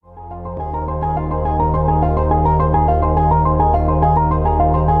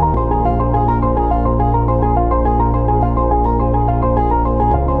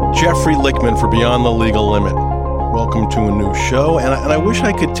Jeffrey Lichtman for Beyond the Legal Limit. Welcome to a new show, and I wish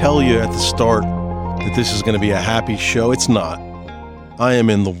I could tell you at the start that this is going to be a happy show. It's not. I am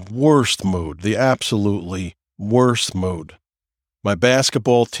in the worst mood, the absolutely worst mood. My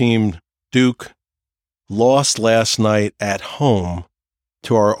basketball team, Duke, lost last night at home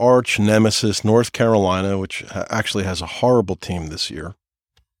to our arch nemesis, North Carolina, which actually has a horrible team this year.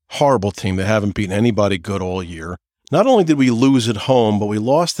 Horrible team. They haven't beaten anybody good all year. Not only did we lose at home, but we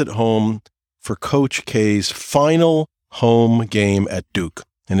lost at home for Coach K's final home game at Duke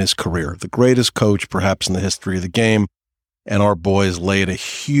in his career. The greatest coach perhaps in the history of the game. And our boys laid a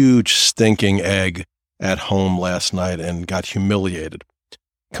huge stinking egg at home last night and got humiliated.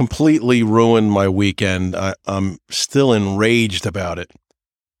 Completely ruined my weekend. I'm still enraged about it.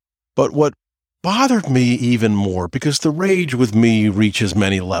 But what bothered me even more, because the rage with me reaches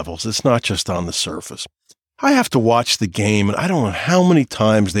many levels. It's not just on the surface. I have to watch the game, and I don't know how many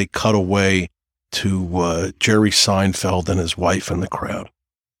times they cut away to Jerry Seinfeld and his wife in the crowd.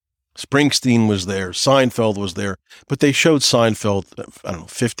 Springsteen was there, Seinfeld was there, but they showed Seinfeld,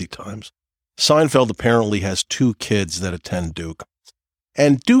 50 times. Seinfeld apparently has 2 kids that attend Duke.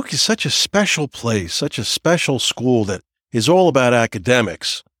 And Duke is such a special place, such a special school that is all about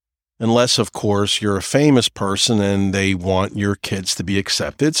academics. Unless, of course, you're a famous person and they want your kids to be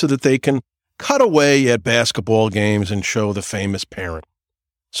accepted so that they can cut away at basketball games and show the famous parent.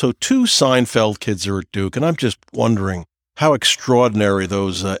 So 2 Seinfeld kids are at Duke, and I'm just wondering how extraordinary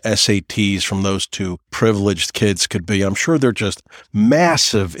those SATs from those 2 privileged kids could be. I'm sure they're just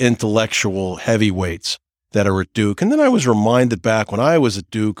massive intellectual heavyweights that are at Duke. And then I was reminded back when I was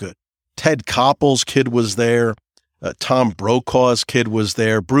at Duke, Ted Koppel's kid was there. Tom Brokaw's kid was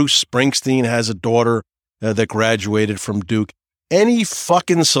there. Bruce Springsteen has a daughter that graduated from Duke. Any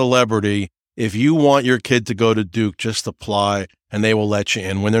fucking celebrity, if you want your kid to go to Duke, just apply and they will let you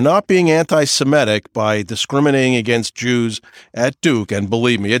in. When they're not being anti-Semitic by discriminating against Jews at Duke, and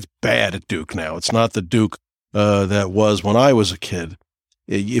believe me, it's bad at Duke now. It's not the Duke that was when I was a kid.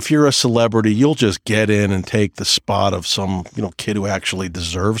 If you're a celebrity, you'll just get in and take the spot of some, kid who actually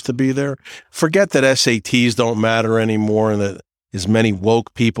deserves to be there. Forget that SATs don't matter anymore and that as many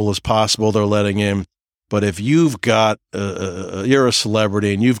woke people as possible they're letting in. But if you've got, you're a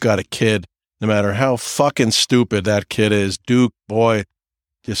celebrity and you've got a kid, no matter how fucking stupid that kid is, Duke, boy,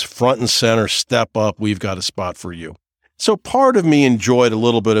 just front and center, step up. We've got a spot for you. So part of me enjoyed a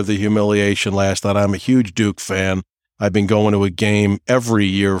little bit of the humiliation last night. I'm a huge Duke fan. I've been going to a game every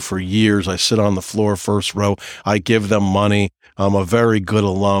year for years. I sit on the floor, first row. I give them money. I'm a very good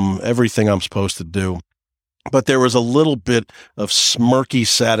alum, everything I'm supposed to do. But there was a little bit of smirky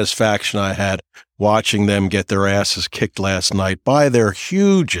satisfaction I had watching them get their asses kicked last night by their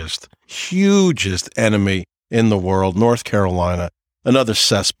hugest enemy in the world, North Carolina, another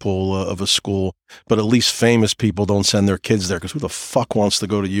cesspool of a school. But at least famous people don't send their kids there, because who the fuck wants to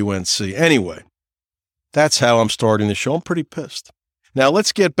go to UNC? Anyway. That's how I'm starting the show. I'm pretty pissed. Now,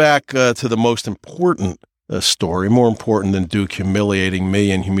 let's get back to the most important story, more important than Duke humiliating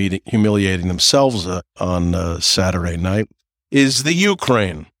me and humiliating themselves on Saturday night, is the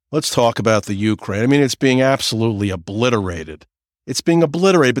Ukraine. Let's talk about the Ukraine. I mean, it's being absolutely obliterated. It's being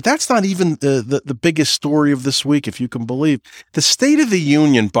obliterated, but that's not even the biggest story of this week, if you can believe. The State of the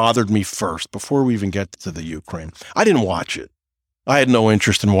Union bothered me first, before we even get to the Ukraine. I didn't watch it. I had no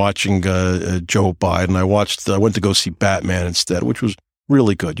interest in watching Joe Biden. I went to go see Batman instead, which was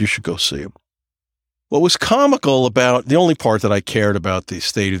really good. You should go see it. What was comical about, the only part that I cared about the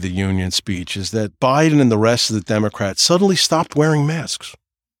State of the Union speech, is that Biden and the rest of the Democrats suddenly stopped wearing masks.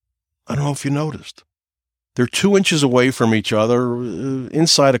 I don't know if you noticed. They're 2 inches away from each other,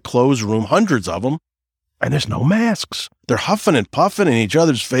 inside a closed room, hundreds of them, and there's no masks. They're huffing and puffing in each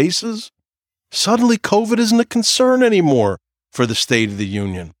other's faces. Suddenly, COVID isn't a concern anymore for the State of the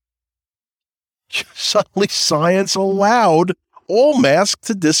Union. Suddenly, science allowed all masks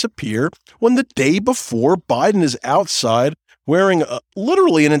to disappear when the day before Biden is outside wearing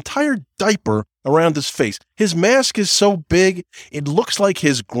literally an entire diaper around his face. His mask is so big, it looks like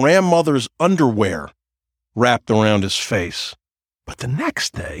his grandmother's underwear wrapped around his face. But the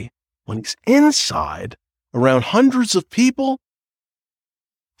next day, when he's inside around hundreds of people,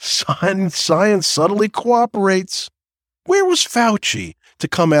 science suddenly cooperates. Where was Fauci to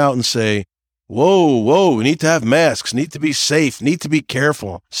come out and say, whoa, we need to have masks, need to be safe, need to be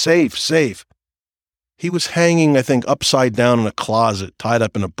careful, safe. He was hanging, I think, upside down in a closet, tied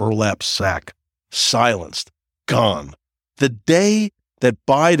up in a burlap sack, silenced, gone. The day that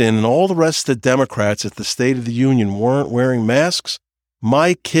Biden and all the rest of the Democrats at the State of the Union weren't wearing masks,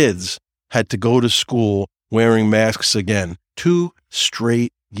 my kids had to go to school wearing masks again. 2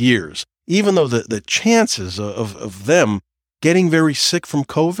 straight years, even though the chances of them getting very sick from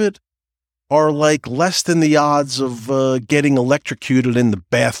COVID are like less than the odds of getting electrocuted in the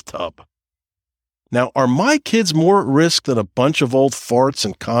bathtub. Now, are my kids more at risk than a bunch of old farts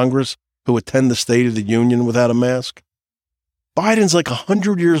in Congress who attend the State of the Union without a mask? Biden's like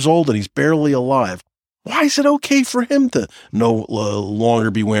 100 years old and he's barely alive. Why is it okay for him to no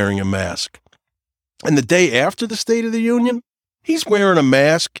longer be wearing a mask? And the day after the State of the Union, he's wearing a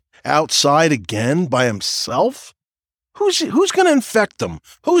mask outside again by himself? Who's going to infect him?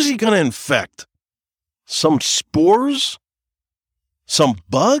 Who's he going to infect? Some spores? Some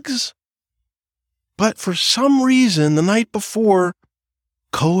bugs? But for some reason, the night before,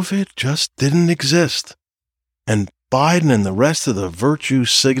 COVID just didn't exist. And Biden and the rest of the virtue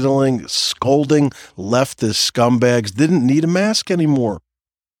signaling, scolding leftist scumbags didn't need a mask anymore.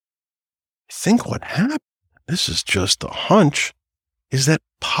 I think what happened, this is just a hunch, is that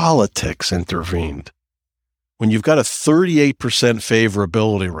politics intervened. When you've got a 38%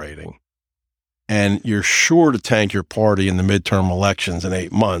 favorability rating and you're sure to tank your party in the midterm elections in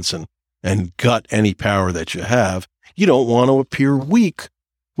 8 months and gut any power that you have, you don't want to appear weak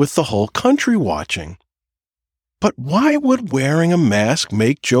with the whole country watching. But why would wearing a mask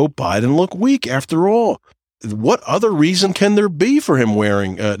make Joe Biden look weak? After all, what other reason can there be for him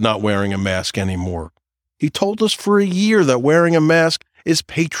not wearing a mask anymore? He told us for a year that wearing a mask is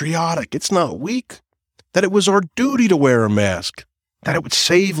patriotic. It's not weak. That it was our duty to wear a mask. That it would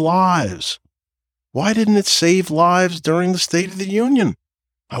save lives. Why didn't it save lives during the State of the Union?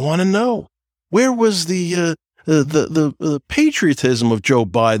 I want to know. Where was the patriotism of Joe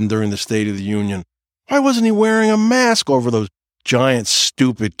Biden during the State of the Union? Why wasn't he wearing a mask over those giant,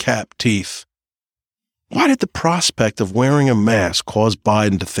 stupid cap teeth? Why did the prospect of wearing a mask cause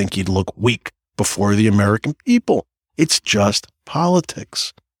Biden to think he'd look weak before the American people? It's just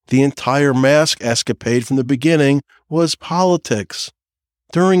politics. The entire mask escapade from the beginning was politics.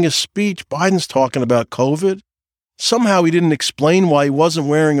 During his speech, Biden's talking about COVID. Somehow he didn't explain why he wasn't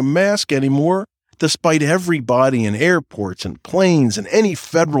wearing a mask anymore, despite everybody in airports and planes and any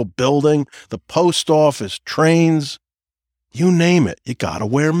federal building, the post office, trains, you name it, you got to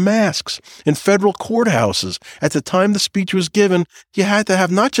wear masks. In federal courthouses, at the time the speech was given, you had to have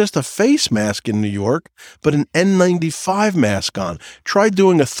not just a face mask in New York, but an N95 mask on. Try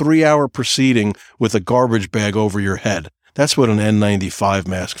doing a 3-hour proceeding with a garbage bag over your head. That's what an N95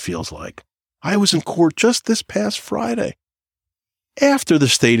 mask feels like. I was in court just this past Friday. After the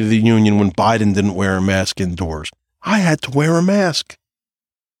State of the Union, when Biden didn't wear a mask indoors, I had to wear a mask.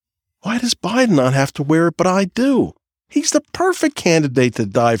 Why does Biden not have to wear it, but I do? He's the perfect candidate to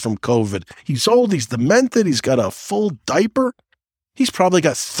die from COVID. He's old, he's demented, he's got a full diaper. He's probably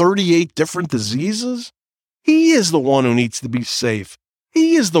got 38 different diseases. He is the one who needs to be safe.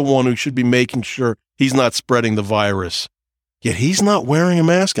 He is the one who should be making sure he's not spreading the virus. Yet he's not wearing a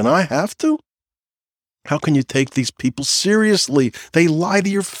mask and I have to? How can you take these people seriously? They lie to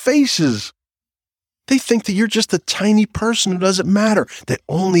your faces. They think that you're just a tiny person who doesn't matter, that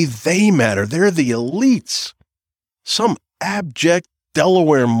only they matter. They're the elites. Some abject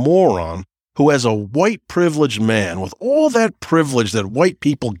Delaware moron who, as a white privileged man, with all that privilege that white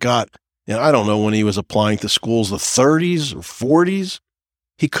people got, I don't know when he was applying to schools, the 30s or 40s,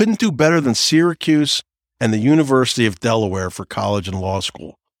 he couldn't do better than Syracuse and the University of Delaware for college and law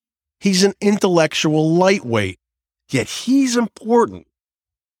school. He's an intellectual lightweight, yet he's important.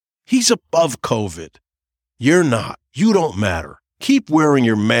 He's above COVID. You're not. You don't matter. Keep wearing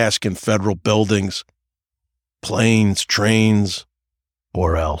your mask in federal buildings, planes, trains,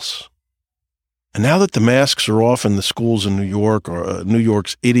 or else. And now that the masks are off in the schools in New York, or New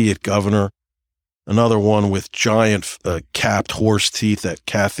York's idiot governor, another one with giant capped horse teeth at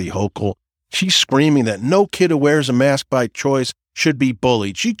Kathy Hochul, she's screaming that no kid who wears a mask by choice should be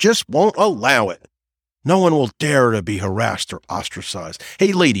bullied. She just won't allow it. No one will dare to be harassed or ostracized.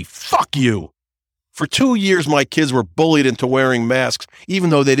 Hey, lady, fuck you. For 2 years, my kids were bullied into wearing masks, even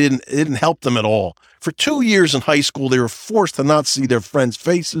though it didn't help them at all. For 2 years in high school, they were forced to not see their friends'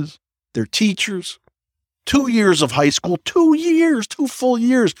 faces, their teachers. 2 years of high school, 2 years, 2 full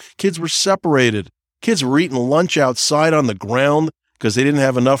years, kids were separated. Kids were eating lunch outside on the ground because they didn't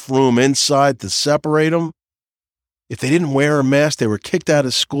have enough room inside to separate them. If they didn't wear a mask, they were kicked out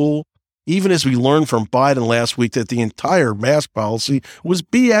of school. Even as we learned from Biden last week that the entire mask policy was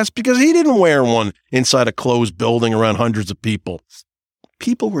BS because he didn't wear one inside a closed building around hundreds of people.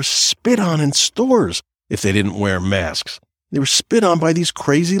 People were spit on in stores if they didn't wear masks. They were spit on by these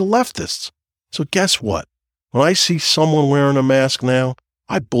crazy leftists. So guess what? When I see someone wearing a mask now,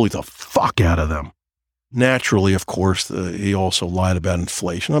 I bully the fuck out of them. Naturally, of course, he also lied about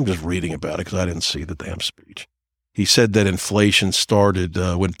inflation. I'm just reading about it because I didn't see the damn speech. He said that inflation started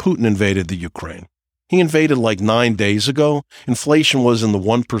when Putin invaded the Ukraine. He invaded like 9 days ago. Inflation was in the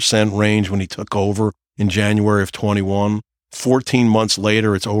 1% range when he took over in January of 21. 14 months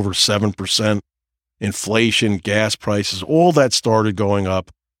later, it's over 7%. Inflation, gas prices, all that started going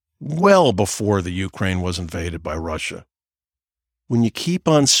up well before the Ukraine was invaded by Russia. When you keep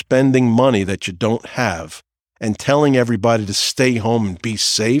on spending money that you don't have and telling everybody to stay home and be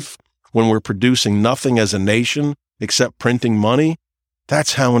safe when we're producing nothing as a nation except printing money,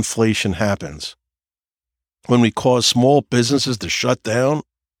 that's how inflation happens. When we cause small businesses to shut down,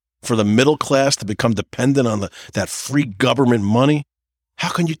 for the middle class to become dependent on that free government money, how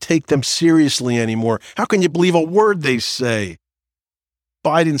can you take them seriously anymore? How can you believe a word they say?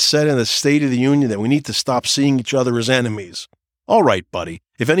 Biden said in the State of the Union that we need to stop seeing each other as enemies. All right, buddy.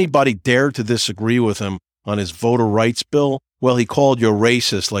 If anybody dared to disagree with him on his voter rights bill, well, he called you a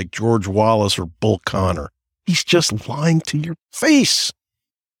racist like George Wallace or Bull Connor. He's just lying to your face.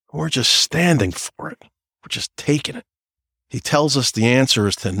 We're just standing for it. We're just taking it. He tells us the answer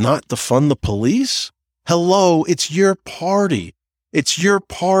is to not defund the police? Hello, it's your party. It's your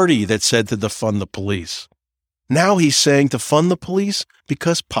party that said to defund the police. Now he's saying to fund the police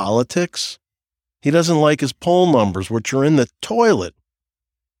because politics. He doesn't like his poll numbers, which are in the toilet.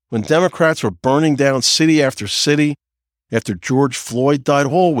 When Democrats were burning down city after city, after George Floyd died,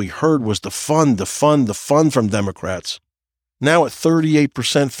 all we heard was defund from Democrats. Now at 38%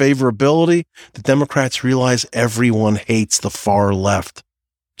 favorability, the Democrats realize everyone hates the far left.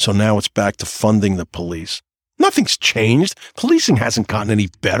 So now it's back to funding the police. Nothing's changed. Policing hasn't gotten any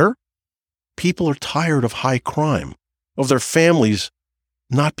better. People are tired of high crime, of their families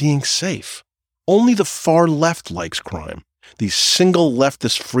not being safe. Only the far left likes crime. These single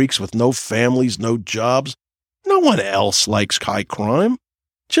leftist freaks with no families, no jobs. No one else likes high crime.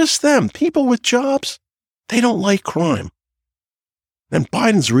 Just them, people with jobs. They don't like crime. And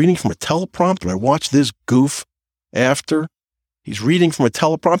Biden's reading from a teleprompter. I watched this goof after. He's reading from a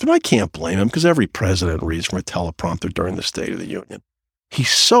teleprompter, and I can't blame him because every president reads from a teleprompter during the State of the Union.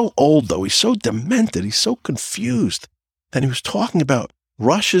 He's so old, though. He's so demented. He's so confused. And he was talking about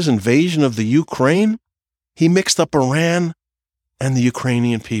Russia's invasion of the Ukraine. He mixed up Iran and the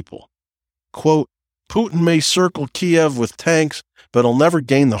Ukrainian people. Quote, Putin may circle Kiev with tanks, but he'll never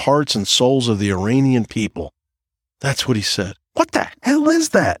gain the hearts and souls of the Iranian people. That's what he said. What the hell is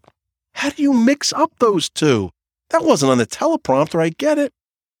that? How do you mix up those two? That wasn't on the teleprompter, I get it.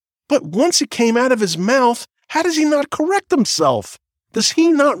 But once it came out of his mouth, how does he not correct himself? Does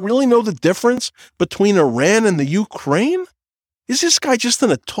he not really know the difference between Iran and the Ukraine? Is this guy just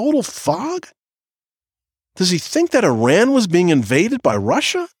in a total fog? Does he think that Iran was being invaded by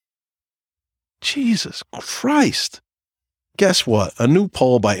Russia? Jesus Christ. Guess what? A new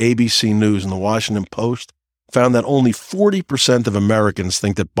poll by ABC News and the Washington Post found that only 40% of Americans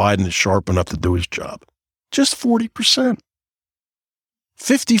think that Biden is sharp enough to do his job. Just 40%.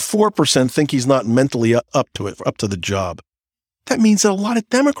 54% think he's not mentally up to the job. That means that a lot of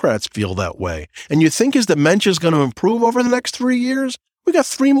Democrats feel that way. And you think his dementia is going to improve over the next 3 years? We got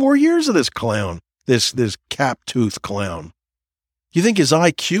 3 more years of this clown, this cap-tooth clown. You think his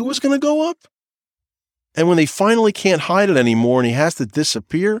IQ is going to go up? And when they finally can't hide it anymore and he has to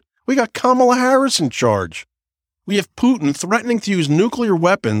disappear, we got Kamala Harris in charge. We have Putin threatening to use nuclear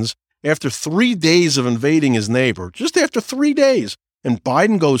weapons after 3 days of invading his neighbor, just after 3 days. And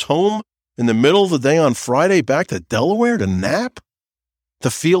Biden goes home in the middle of the day on Friday back to Delaware to nap, to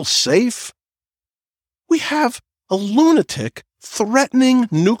feel safe. We have a lunatic threatening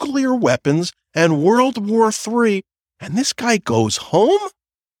nuclear weapons and World War III, and this guy goes home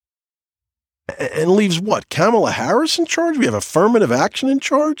and leaves what? Kamala Harris in charge? We have affirmative action in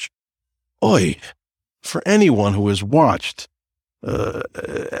charge? Oy. For anyone who has watched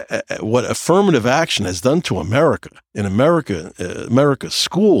what affirmative action has done to America, in America's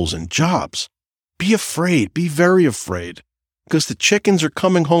schools and jobs, be afraid, be very afraid, because the chickens are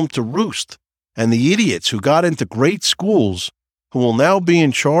coming home to roost, and the idiots who got into great schools, who will now be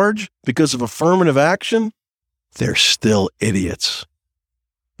in charge because of affirmative action, they're still idiots.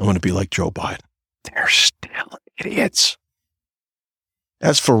 I want to be like Joe Biden. They're still idiots.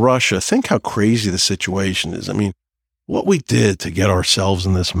 As for Russia, think how crazy the situation is. I mean, what we did to get ourselves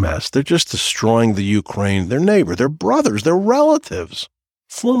in this mess, they're just destroying the Ukraine, their neighbor, their brothers, their relatives,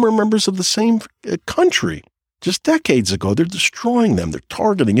 former members of the same country. Just decades ago, they're destroying them. They're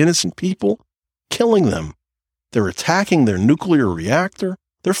targeting innocent people, killing them. They're attacking their nuclear reactor.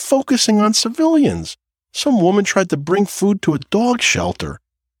 They're focusing on civilians. Some woman tried to bring food to a dog shelter.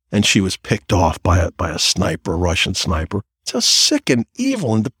 and she was picked off by a sniper, a Russian sniper. It's how sick and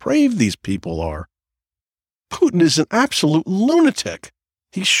evil and depraved these people are. Putin is an absolute lunatic.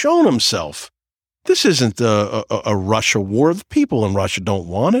 He's shown himself. This isn't a Russia war. The people in Russia don't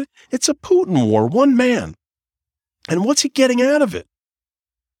want it. It's a Putin war, one man. And what's he getting out of it?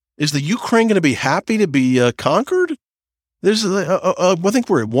 Is the Ukraine going to be happy to be conquered? There's, I think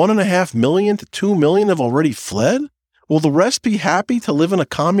we're at 1.5 million to 2 million have already fled. Will the rest be happy to live in a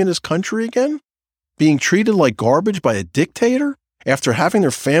communist country again? Being treated like garbage by a dictator after having their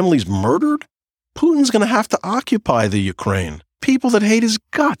families murdered? Putin's going to have to occupy the Ukraine. People that hate his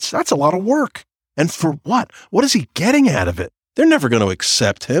guts. That's a lot of work. And for what? What is he getting out of it? They're never going to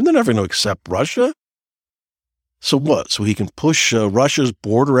accept him. They're never going to accept Russia. So what? So he can push Russia's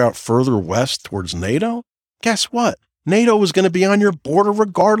border out further west towards NATO? Guess what? NATO is going to be on your border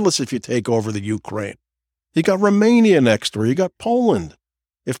regardless if you take over the Ukraine. You got Romania next door. You got Poland.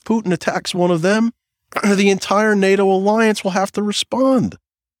 If Putin attacks one of them, the entire NATO alliance will have to respond.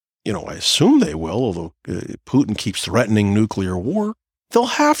 You know, I assume they will, although Putin keeps threatening nuclear war. They'll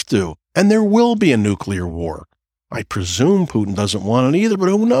have to, and there will be a nuclear war. I presume Putin doesn't want it either, but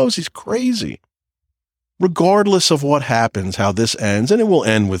who knows? He's crazy. Regardless of what happens, how this ends, and it will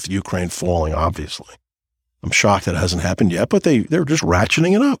end with Ukraine falling, obviously. I'm shocked that it hasn't happened yet, but they're just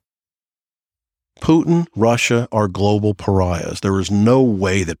ratcheting it up. Putin, Russia are global pariahs. There is no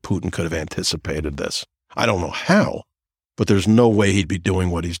way that Putin could have anticipated this. I don't know how, but there's no way he'd be doing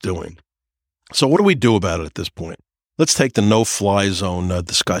what he's doing. So what do we do about it at this point? Let's take the no-fly zone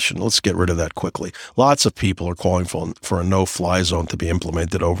discussion. Let's get rid of that quickly. Lots of people are calling for a no-fly zone to be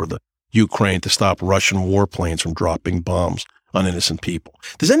implemented over the Ukraine to stop Russian warplanes from dropping bombs on innocent people.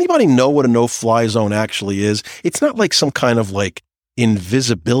 Does anybody know what a no-fly zone actually is? It's not like some kind of like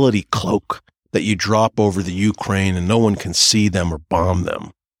invisibility cloak that you drop over the Ukraine and no one can see them or bomb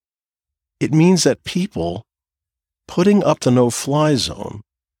them. It means that people putting up the no-fly zone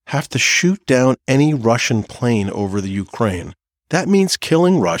have to shoot down any Russian plane over the Ukraine. That means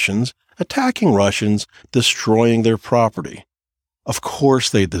killing Russians, attacking Russians, destroying their property. Of course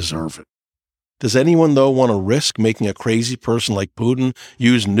they deserve it. Does anyone, though, want to risk making a crazy person like Putin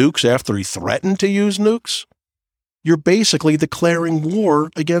use nukes after he threatened to use nukes? You're basically declaring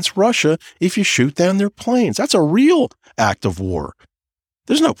war against Russia if you shoot down their planes. That's a real act of war.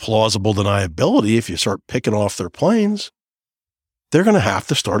 There's no plausible deniability if you start picking off their planes. They're going to have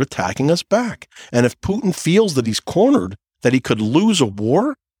to start attacking us back. And if Putin feels that he's cornered, that he could lose a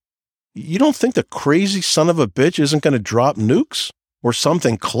war, you don't think the crazy son of a bitch isn't going to drop nukes or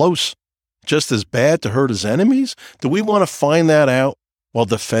something close, just as bad to hurt his enemies? Do we want to find that out while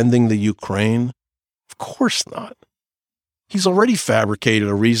defending the Ukraine? Of course not. He's already fabricated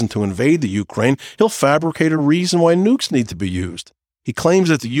a reason to invade the Ukraine. He'll fabricate a reason why nukes need to be used. He claims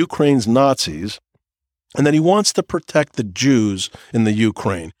that the Ukraine's Nazis and that he wants to protect the Jews in the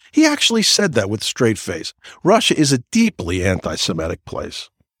Ukraine. He actually said that with a straight face. Russia is a deeply anti-Semitic place.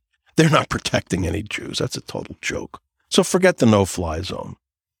 They're not protecting any Jews. That's a total joke. So forget the no-fly zone.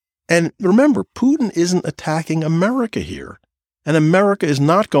 And remember, Putin isn't attacking America here. And America is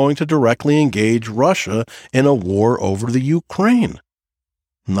not going to directly engage Russia in a war over the Ukraine.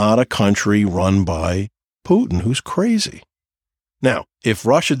 Not a country run by Putin, who's crazy. Now, if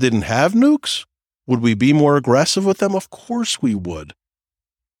Russia didn't have nukes, would we be more aggressive with them? Of course we would.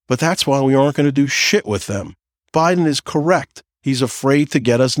 But that's why we aren't going to do shit with them. Biden is correct. He's afraid to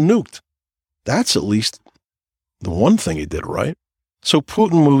get us nuked. That's at least the one thing he did right. So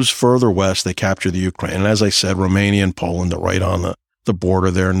Putin moves further west. They capture the Ukraine. And as I said, Romania and Poland are right on the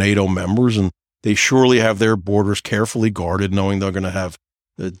border. They're NATO members, and they surely have their borders carefully guarded, knowing they're going to have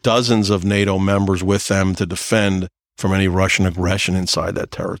dozens of NATO members with them to defend from any Russian aggression inside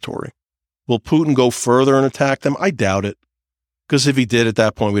that territory. Will Putin go further and attack them? I doubt it. Because if he did at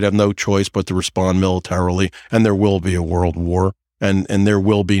that point, we'd have no choice but to respond militarily, and there will be a world war, and there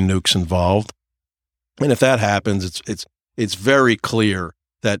will be nukes involved. And if that happens, it's very clear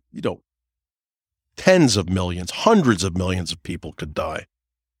that, tens of millions, hundreds of millions of people could die.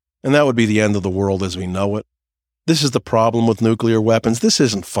 And that would be the end of the world as we know it. This is the problem with nuclear weapons. This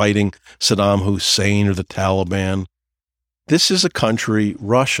isn't fighting Saddam Hussein or the Taliban. This is a country,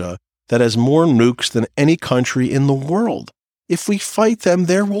 Russia, that has more nukes than any country in the world. If we fight them,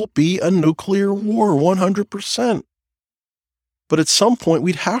 there will be a nuclear war, 100%. But at some point,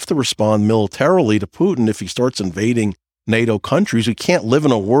 we'd have to respond militarily to Putin if he starts invading NATO countries. We can't live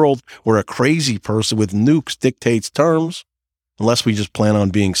in a world where a crazy person with nukes dictates terms, unless we just plan on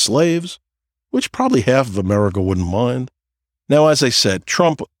being slaves, which probably half of America wouldn't mind. Now, as I said,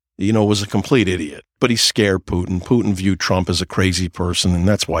 Trump, was a complete idiot. But he scared Putin. Putin viewed Trump as a crazy person, and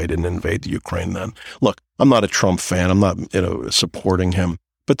that's why he didn't invade the Ukraine then. Look, I'm not a Trump fan. I'm not supporting him.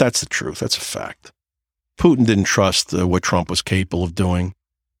 But that's the truth. That's a fact. Putin didn't trust what Trump was capable of doing.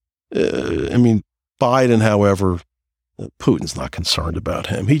 Biden, however, Putin's not concerned about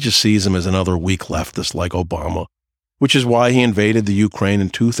him. He just sees him as another weak leftist like Obama, which is why he invaded the Ukraine in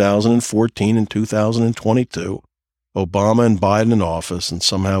 2014 and 2022. Obama and Biden in office, and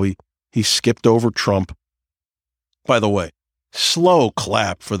somehow he skipped over Trump. By the way, slow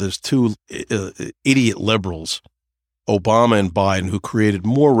clap for those two idiot liberals, Obama and Biden, who created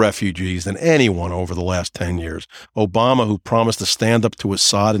more refugees than anyone over the last 10 years. Obama, who promised to stand up to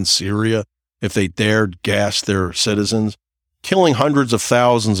Assad in Syria if they dared gas their citizens, killing hundreds of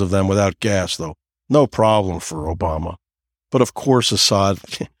thousands of them without gas, though. No problem for Obama. But of course, Assad,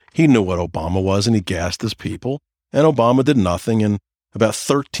 he knew what Obama was, and he gassed his people. And Obama did nothing, and about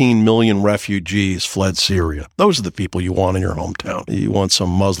 13 million refugees fled Syria. Those are the people you want in your hometown. You want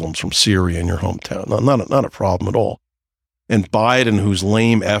some Muslims from Syria in your hometown. Not a problem at all. And Biden, whose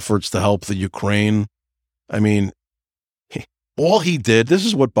lame efforts to help the Ukraine, all he did, this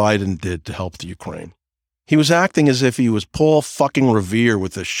is what Biden did to help the Ukraine. He was acting as if he was Paul fucking Revere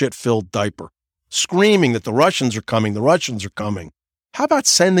with a shit-filled diaper, screaming that the Russians are coming, the Russians are coming. How about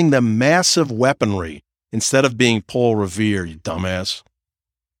sending them massive weaponry instead of being Paul Revere, you dumbass?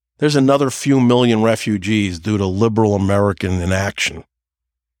 There's another few million refugees due to liberal American inaction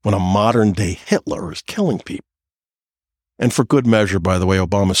when a modern-day Hitler is killing people. And for good measure, by the way,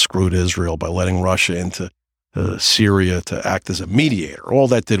 Obama screwed Israel by letting Russia into Syria to act as a mediator. All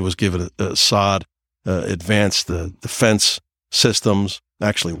that did was give Assad advanced defense systems.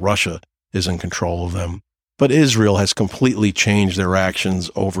 Actually, Russia is in control of them. But Israel has completely changed their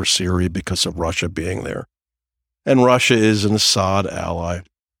actions over Syria because of Russia being there. And Russia is an Assad ally,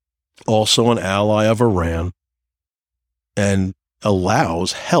 also an ally of Iran, and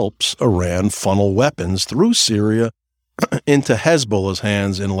helps Iran funnel weapons through Syria into Hezbollah's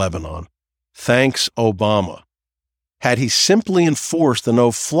hands in Lebanon. Thanks, Obama. Had he simply enforced a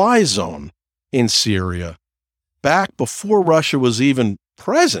no-fly zone in Syria back before Russia was even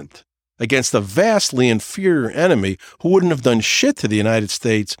present against a vastly inferior enemy who wouldn't have done shit to the United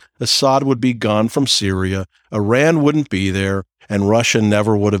States, Assad would be gone from Syria, Iran wouldn't be there, and Russia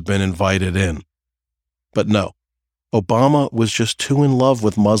never would have been invited in. But no, Obama was just too in love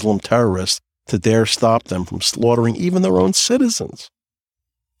with Muslim terrorists to dare stop them from slaughtering even their own citizens.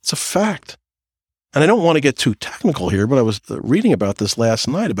 It's a fact. And I don't want to get too technical here, but I was reading about this last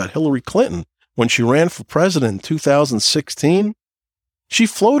night about Hillary Clinton. When she ran for president in 2016, she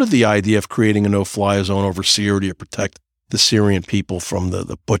floated the idea of creating a no-fly zone over Syria to protect the Syrian people from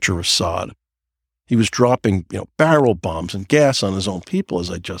the butcher Assad. He was dropping, barrel bombs and gas on his own people, as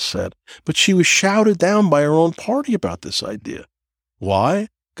I just said. But she was shouted down by her own party about this idea. Why?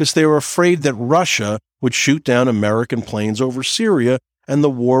 Because they were afraid that Russia would shoot down American planes over Syria and the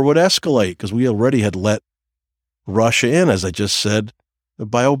war would escalate, because we already had let Russia in, as I just said,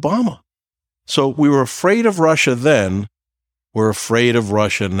 by Obama. So we were afraid of Russia then. We're afraid of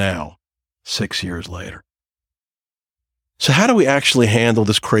Russia now, 6 years later. So how do we actually handle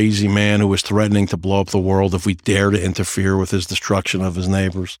this crazy man who is threatening to blow up the world if we dare to interfere with his destruction of his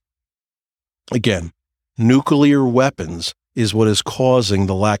neighbors? Again, nuclear weapons is what is causing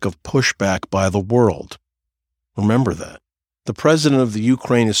the lack of pushback by the world. Remember that. The president of the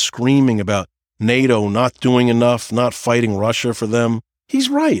Ukraine is screaming about NATO not doing enough, not fighting Russia for them. He's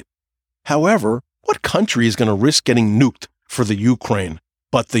right. However, what country is going to risk getting nuked for the Ukraine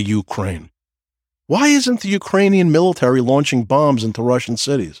but the Ukraine? Why isn't the Ukrainian military launching bombs into Russian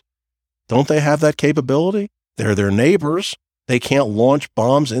cities? Don't they have that capability? They're their neighbors. They can't launch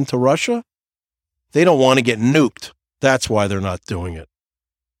bombs into Russia. They don't want to get nuked. That's why they're not doing it.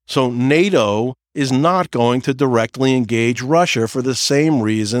 So NATO is not going to directly engage Russia for the same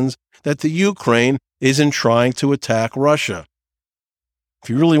reasons that the Ukraine isn't trying to attack Russia. If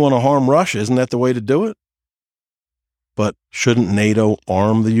you really want to harm Russia, isn't that the way to do it? But shouldn't NATO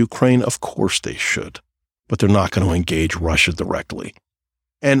arm the Ukraine? Of course they should. But they're not going to engage Russia directly.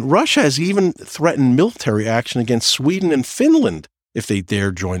 And Russia has even threatened military action against Sweden and Finland if they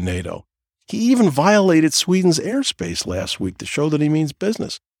dare join NATO. He even violated Sweden's airspace last week to show that he means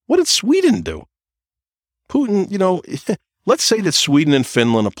business. What did Sweden do? Putin, let's say that Sweden and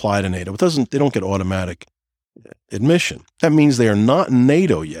Finland apply to NATO. They don't get automatic admission. That means they are not in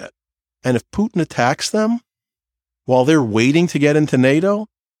NATO yet. And if Putin attacks them while they're waiting to get into NATO,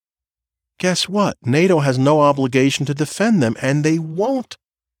 guess what? NATO has no obligation to defend them, and they won't.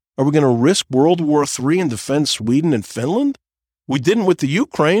 Are we going to risk World War III and defend Sweden and Finland? We didn't with the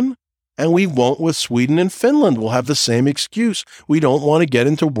Ukraine, and we won't with Sweden and Finland. We'll have the same excuse. We don't want to get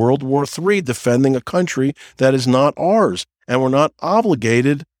into World War III defending a country that is not ours, and we're not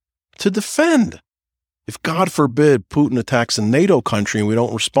obligated to defend. If, God forbid, Putin attacks a NATO country and we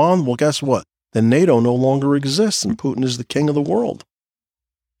don't respond, well, guess what? Then NATO no longer exists, and Putin is the king of the world.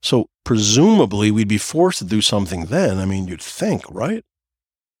 So presumably we'd be forced to do something then. I mean, you'd think, right?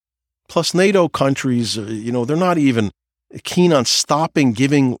 Plus, NATO countries, they're not even keen on stopping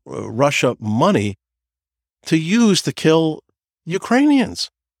giving Russia money to use to kill Ukrainians.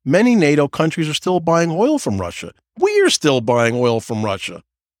 Many NATO countries are still buying oil from Russia. We are still buying oil from Russia,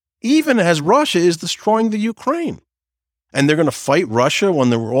 even as Russia is destroying the Ukraine. And they're going to fight Russia when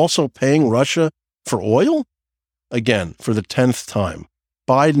they're also paying Russia for oil? Again, for the 10th time,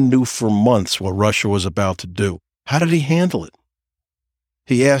 Biden knew for months what Russia was about to do. How did he handle it?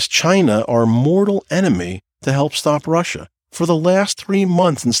 He asked China, our mortal enemy, to help stop Russia. For the last 3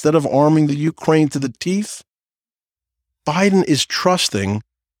 months, instead of arming the Ukraine to the teeth, Biden is trusting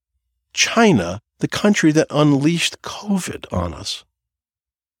China, the country that unleashed COVID on us.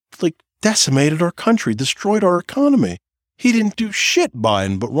 Decimated our country, destroyed our economy. He didn't do shit,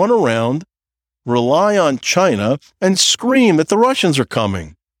 Biden, but run around, rely on China, and scream that the Russians are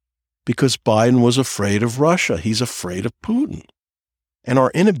coming. Because Biden was afraid of Russia. He's afraid of Putin. And our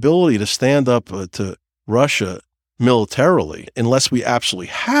inability to stand up to Russia militarily, unless we absolutely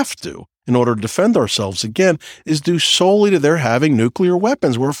have to, in order to defend ourselves again, is due solely to their having nuclear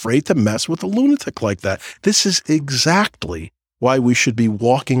weapons. We're afraid to mess with a lunatic like that. This is exactly why we should be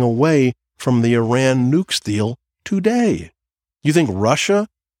walking away from the Iran nukes deal today. You think Russia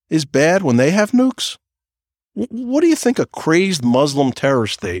is bad when they have nukes? What do you think a crazed Muslim terror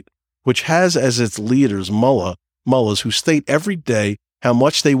state, which has as its leaders mullahs who state every day how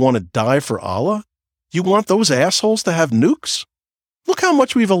much they want to die for Allah? You want those assholes to have nukes? Look how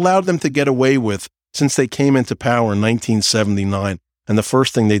much we've allowed them to get away with since they came into power in 1979, and the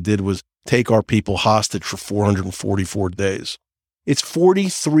first thing they did was take our people hostage for 444 days. It's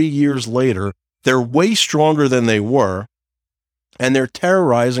 43 years later. They're way stronger than they were, and they're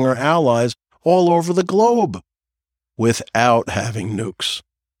terrorizing our allies all over the globe without having nukes.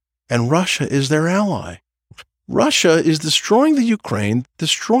 And Russia is their ally. Russia is destroying the Ukraine,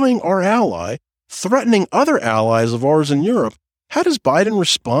 destroying our ally, threatening other allies of ours in Europe. How does Biden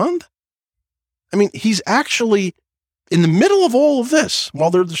respond? I mean, he's actually in the middle of all of this.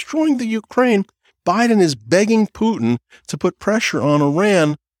 While they're destroying the Ukraine, Biden is begging Putin to put pressure on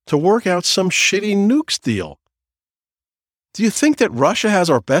Iran to work out some shitty nukes deal. Do you think that Russia has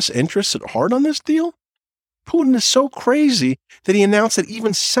our best interests at heart on this deal? Putin is so crazy that he announced that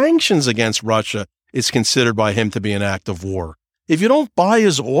even sanctions against Russia is considered by him to be an act of war. If you don't buy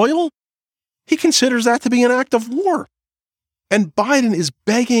his oil, he considers that to be an act of war. And Biden is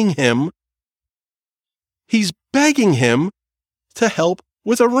begging him, to help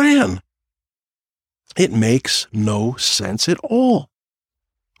with Iran. It makes no sense at all.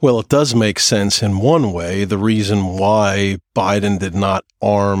 Well, it does make sense in one way. The reason why Biden did not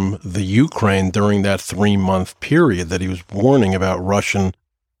arm the Ukraine during that 3-month period that he was warning about Russian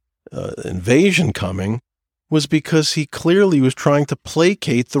invasion coming was because he clearly was trying to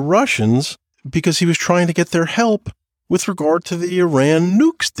placate the Russians because he was trying to get their help with regard to the Iran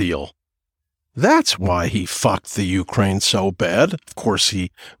nukes deal. That's why he fucked the Ukraine so bad. Of course,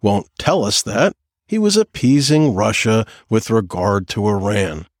 he won't tell us that. He was appeasing Russia with regard to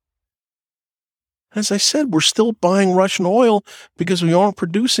Iran. As I said, we're still buying Russian oil because we aren't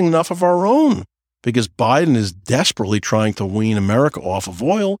producing enough of our own, because Biden is desperately trying to wean America off of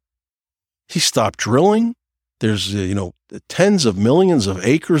oil. He stopped drilling. There's, tens of millions of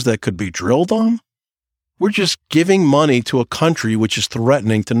acres that could be drilled on. We're just giving money to a country which is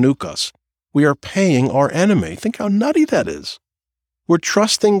threatening to nuke us. We are paying our enemy. Think how nutty that is. We're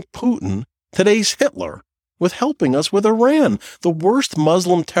trusting Putin, today's Hitler, with helping us with Iran, the worst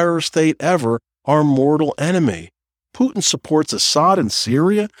Muslim terror state ever, our mortal enemy. Putin supports Assad in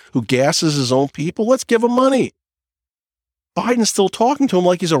Syria, who gasses his own people. Let's give him money. Biden's still talking to him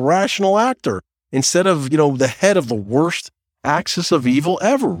like he's a rational actor, instead of, the head of the worst axis of evil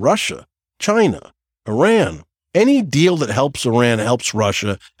ever, Russia, China, Iran. Any deal that helps Iran helps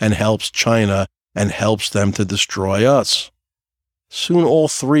Russia and helps China and helps them to destroy us. Soon all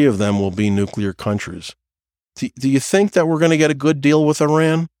three of them will be nuclear countries. Do you think that we're going to get a good deal with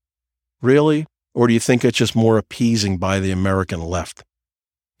Iran? Really? Or do you think it's just more appeasing by the American left?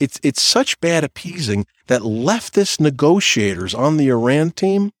 It's such bad appeasing that leftist negotiators on the Iran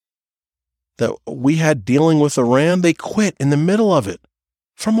team that we had dealing with Iran, they quit in the middle of it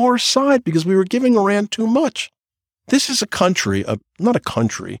from our side because we were giving Iran too much. This is a country, not a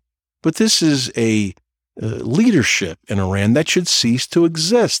country, but this is a leadership in Iran that should cease to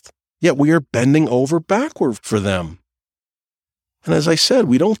exist. Yet we are bending over backward for them. And as I said,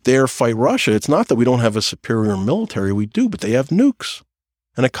 we don't dare fight Russia. It's not that we don't have a superior military. We do, but they have nukes.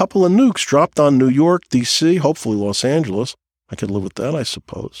 And a couple of nukes dropped on New York, D.C., hopefully Los Angeles. I could live with that, I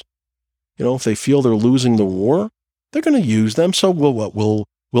suppose. If they feel they're losing the war, they're going to use them. So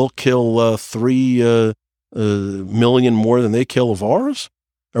we'll kill 3 million more than they kill of ours?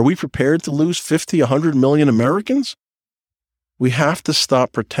 Are we prepared to lose 50, 100 million Americans? We have to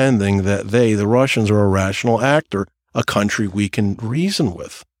stop pretending that the Russians, are a rational actor, a country we can reason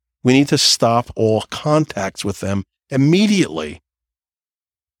with. We need to stop all contacts with them immediately.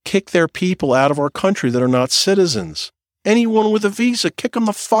 Kick their people out of our country that are not citizens. Anyone with a visa, kick them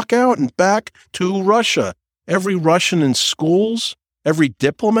the fuck out and back to Russia. Every Russian in schools, every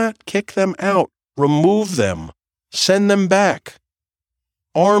diplomat, kick them out. Remove them. Send them back.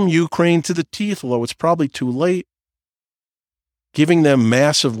 Arm Ukraine to the teeth, although it's probably too late. Giving them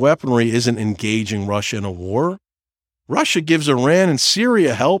massive weaponry isn't engaging Russia in a war. Russia gives Iran and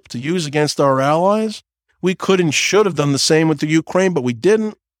Syria help to use against our allies. We could and should have done the same with the Ukraine, but we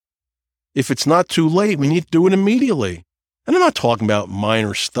didn't. If it's not too late, we need to do it immediately. And I'm not talking about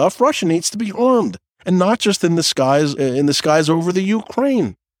minor stuff. Russia needs to be armed, and not just in the skies over the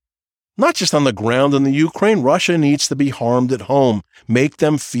Ukraine. Not just on the ground in the Ukraine. Russia needs to be harmed at home. Make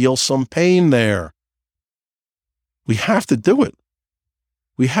them feel some pain there. We have to do it.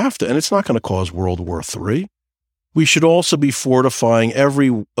 We have to, and it's not going to cause World War III. We should also be fortifying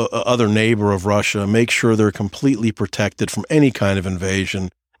every other neighbor of Russia, make sure they're completely protected from any kind of invasion.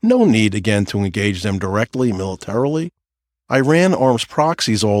 No need, again, to engage them directly, militarily. Iran arms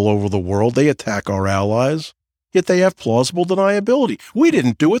proxies all over the world. They attack our allies, yet they have plausible deniability. We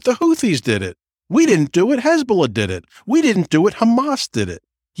didn't do it. The Houthis did it. We didn't do it. Hezbollah did it. We didn't do it. Hamas did it.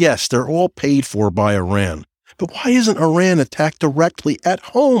 Yes, they're all paid for by Iran. But why isn't Iran attacked directly at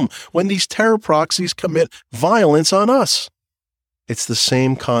home when these terror proxies commit violence on us? It's the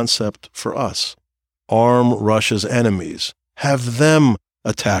same concept for us. Arm Russia's enemies. Have them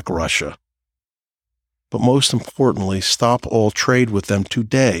attack Russia. But most importantly, stop all trade with them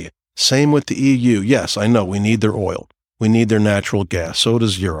today. Same with the EU. Yes, I know, we need their oil. We need their natural gas. So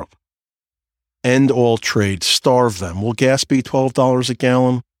does Europe. End all trade. Starve them. Will gas be $12 a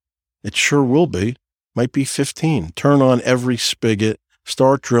gallon? It sure will be. Might be 15. Turn on every spigot.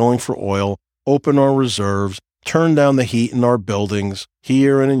 Start drilling for oil. Open our reserves. Turn down the heat in our buildings,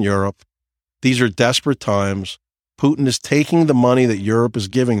 here and in Europe. These are desperate times. Putin is taking the money that Europe is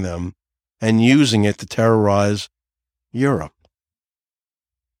giving them and using it to terrorize Europe.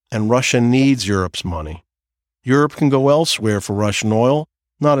 And Russia needs Europe's money. Europe can go elsewhere for Russian oil,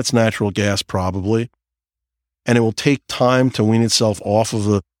 not its natural gas probably. And it will take time to wean itself off of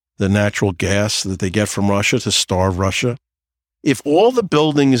the natural gas that they get from Russia to starve Russia. If all the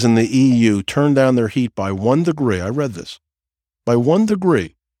buildings in the EU turn down their heat by 1 degree, I read this, by 1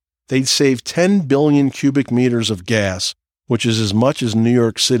 degree, they'd save 10 billion cubic meters of gas, which is as much as New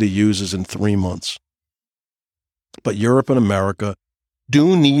York City uses in 3 months. But Europe and America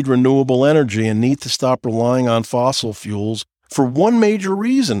do need renewable energy and need to stop relying on fossil fuels for one major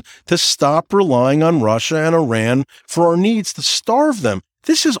reason, to stop relying on Russia and Iran for our needs, to starve them.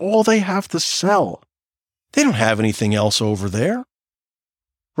 This is all they have to sell. They don't have anything else over there.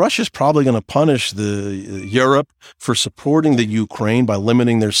 Russia's probably going to punish Europe for supporting the Ukraine by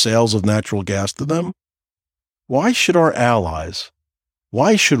limiting their sales of natural gas to them. Why should our allies,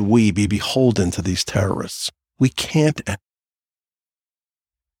 why should we be beholden to these terrorists? We can't.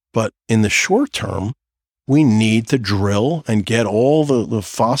 But in the short term, we need to drill and get all the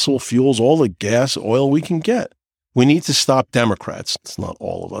fossil fuels, all the gas, oil we can get. We need to stop Democrats, it's not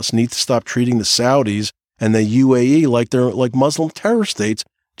all of us, need to stop treating the Saudis and the UAE like they're like Muslim terror states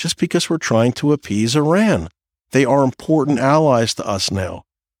just because we're trying to appease Iran. They are important allies to us now,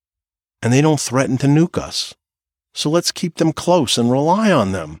 and they don't threaten to nuke us. So let's keep them close and rely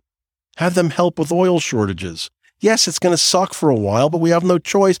on them. Have them help with oil shortages. Yes, it's going to suck for a while, but we have no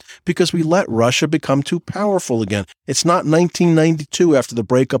choice because we let Russia become too powerful again. It's not 1992 after the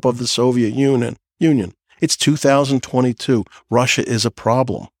breakup of the Soviet Union. It's 2022. Russia is a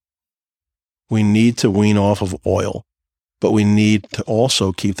problem. We need to wean off of oil, but we need to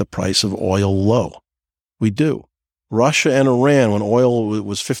also keep the price of oil low. We do. Russia and Iran, when oil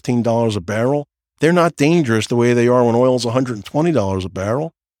was $15 a barrel, they're not dangerous the way they are when oil is $120 a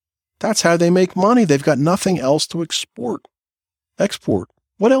barrel. That's how they make money. They've got nothing else to export.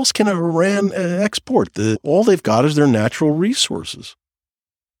 What else can Iran export? All they've got is their natural resources.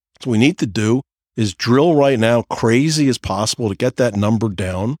 What we need to do Is drill right now crazy as possible to get that number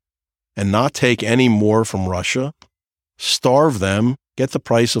down and not take any more from Russia, starve them, get the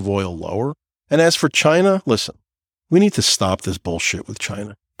price of oil lower? And as for China, listen, we need to stop this bullshit with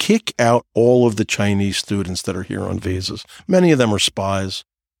China. Kick out all of the Chinese students that are here on visas. Many of them are spies.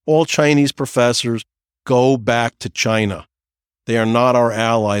 All Chinese professors, go back to China. They are not our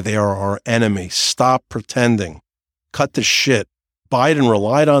ally. They are our enemy. Stop pretending. Cut the shit. Biden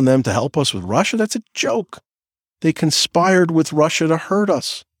relied on them to help us with Russia? That's a joke. They conspired with Russia to hurt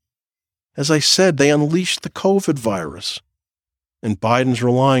us. As I said, they unleashed the COVID virus. And Biden's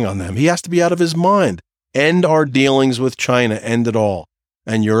relying on them. He has to be out of his mind. End our dealings with China. End it all.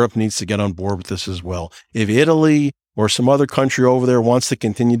 And Europe needs to get on board with this as well. If Italy or some other country over there wants to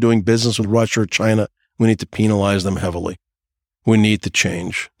continue doing business with Russia or China, we need to penalize them heavily. We need to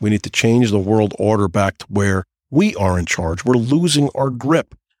change. We need to change the world order back to where we are in charge. We're losing our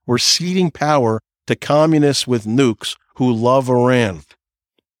grip. We're ceding power to communists with nukes who love Iran.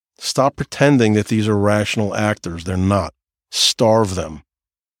 Stop pretending that these are rational actors. They're not. Starve them.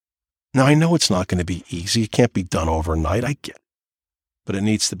 Now, I know it's not going to be easy. It can't be done overnight. I get it. But it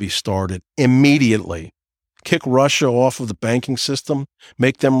needs to be started immediately. Kick Russia off of the banking system.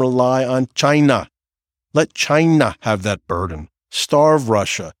 Make them rely on China. Let China have that burden. Starve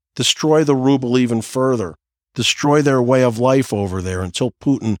Russia. Destroy the ruble even further. Destroy their way of life over there until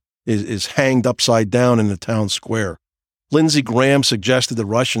Putin is hanged upside down in the town square. Lindsey Graham suggested the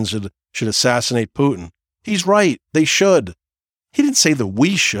Russians should assassinate Putin. He's right. They should. He didn't say that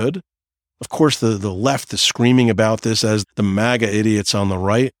we should. Of course, the left is screaming about this as the MAGA idiots on the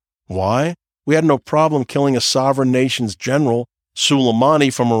right. Why? We had no problem killing a sovereign nation's general,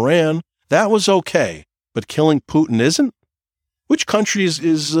 Soleimani from Iran. That was okay. But killing Putin isn't? Which country is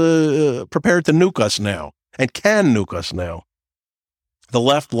prepared to nuke us now and can nuke us now? The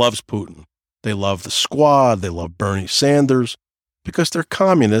left loves Putin. They love the Squad. They love Bernie Sanders because they're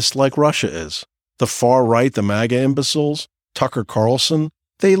communists like Russia is. The far right, the MAGA imbeciles, Tucker Carlson,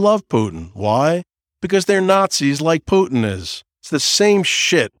 they love Putin. Why? Because they're Nazis like Putin is. It's the same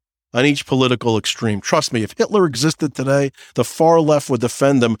shit on each political extreme. Trust me, if Hitler existed today, the far left would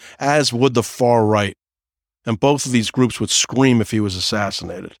defend him, as would the far right. And both of these groups would scream if he was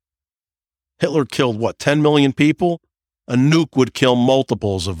assassinated. Hitler killed, 10 million people? A nuke would kill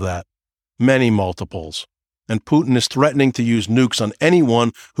multiples of that. Many multiples. And Putin is threatening to use nukes on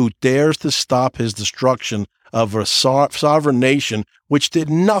anyone who dares to stop his destruction of a sovereign nation which did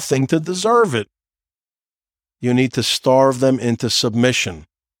nothing to deserve it. You need to starve them into submission.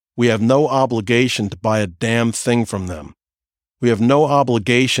 We have no obligation to buy a damn thing from them. We have no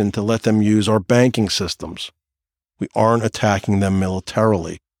obligation to let them use our banking systems. We aren't attacking them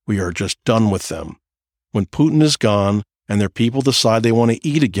militarily. We are just done with them. When Putin is gone and their people decide they want to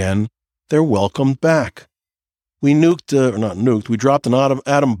eat again, they're welcomed back. We dropped an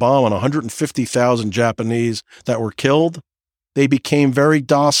atom bomb on 150,000 Japanese that were killed. They became very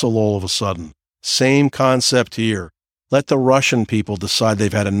docile all of a sudden. Same concept here. Let the Russian people decide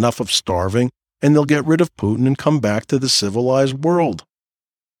they've had enough of starving, and they'll get rid of Putin and come back to the civilized world.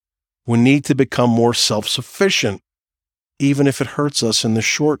 We need to become more self-sufficient, even if it hurts us in the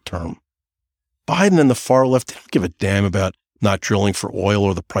short term. Biden and the far left don't give a damn about not drilling for oil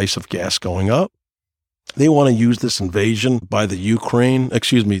or the price of gas going up. They want to use this invasion by the Ukraine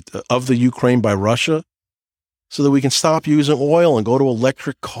by Russia so that we can stop using oil and go to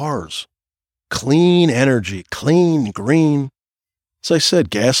electric cars. Clean energy, clean, green. As I said,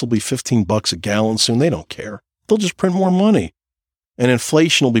 gas will be $15 a gallon soon. They don't care. They'll just print more money. And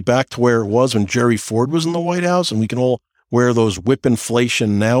inflation will be back to where it was when Jerry Ford was in the White House, and we can all wear those whip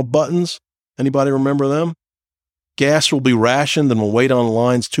inflation now buttons. Anybody remember them? Gas will be rationed and we'll wait on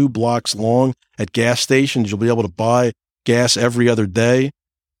lines 2 blocks long at gas stations. You'll be able to buy gas every other day,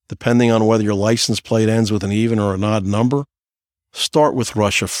 depending on whether your license plate ends with an even or an odd number. Start with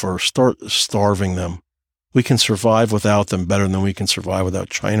Russia first. Start starving them. We can survive without them better than we can survive without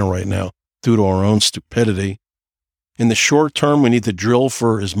China right now due to our own stupidity. In the short term, we need to drill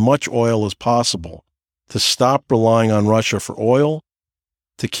for as much oil as possible to stop relying on Russia for oil,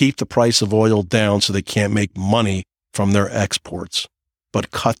 to keep the price of oil down so they can't make money from their exports, but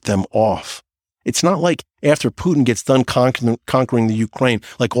cut them off. It's not like after Putin gets done conquering the Ukraine,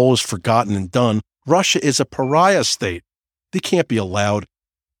 like all is forgotten and done. Russia is a pariah state. They can't be allowed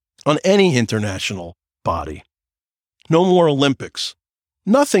on any international body. No more Olympics.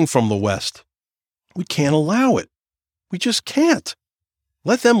 Nothing from the West. We can't allow it. We just can't.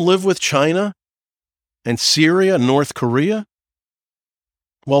 Let them live with China and Syria and North Korea.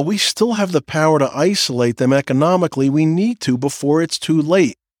 While we still have the power to isolate them economically, we need to before it's too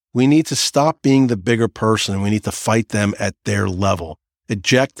late. We need to stop being the bigger person. We need to fight them at their level,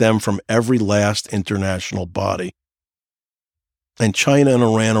 eject them from every last international body. And China and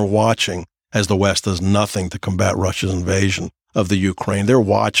Iran are watching as the West does nothing to combat Russia's invasion of the Ukraine. They're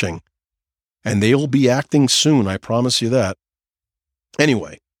watching, and they will be acting soon. I promise you that.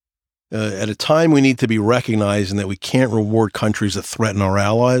 Anyway, at a time we need to be recognizing that we can't reward countries that threaten our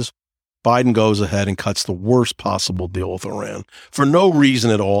allies, Biden goes ahead and cuts the worst possible deal with Iran for no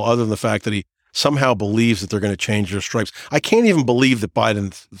reason at all other than the fact that he somehow believes that they're going to change their stripes. I can't even believe that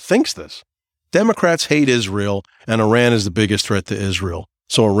Biden thinks this. Democrats hate Israel, and Iran is the biggest threat to Israel,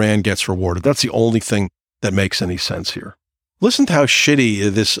 so Iran gets rewarded. That's the only thing that makes any sense here. Listen to how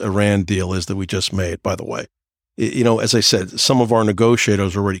shitty this Iran deal is that we just made, by the way. As I said, some of our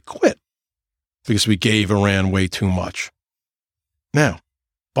negotiators already quit because we gave Iran way too much. Now,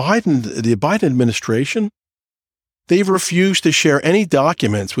 the Biden administration, they've refused to share any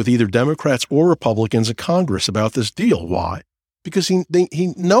documents with either Democrats or Republicans in Congress about this deal. Why? Because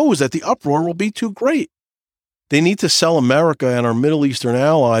he knows that the uproar will be too great. They need to sell America and our Middle Eastern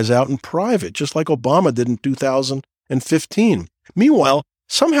allies out in private, just like Obama did in 2015. Meanwhile,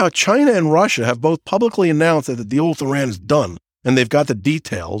 somehow China and Russia have both publicly announced that the deal with Iran is done, and they've got the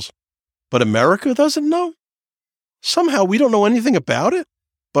details, but America doesn't know? Somehow we don't know anything about it,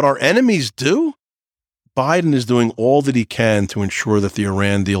 but our enemies do? Biden is doing all that he can to ensure that the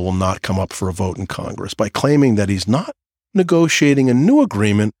Iran deal will not come up for a vote in Congress by claiming that he's not negotiating a new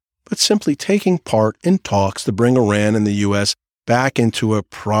agreement, but simply taking part in talks to bring Iran and the U.S. back into a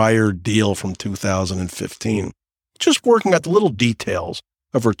prior deal from 2015. Just working out the little details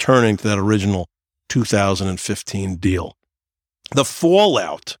of returning to that original 2015 deal. The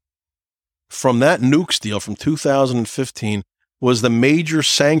fallout from that nukes deal from 2015 was the major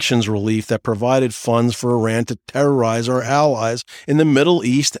sanctions relief that provided funds for Iran to terrorize our allies in the Middle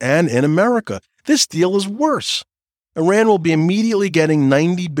East and in America. This deal is worse. Iran will be immediately getting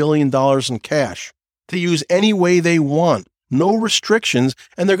 $90 billion in cash to use any way they want, no restrictions,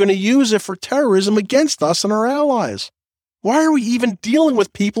 and they're going to use it for terrorism against us and our allies. Why are we even dealing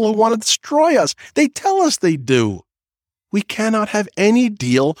with people who want to destroy us? They tell us they do. We cannot have any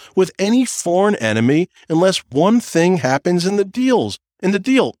deal with any foreign enemy unless one thing happens in the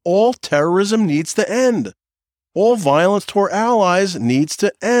deal. All terrorism needs to end. All violence to our allies needs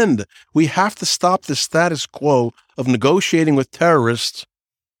to end. We have to stop the status quo of negotiating with terrorists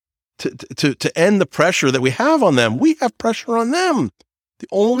to end the pressure that we have on them. We have pressure on them. The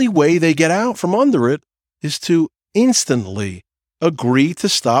only way they get out from under it is to instantly agree to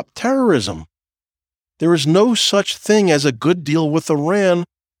stop terrorism. There is no such thing as a good deal with Iran,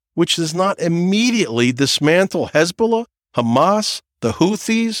 which does not immediately dismantle Hezbollah, Hamas, the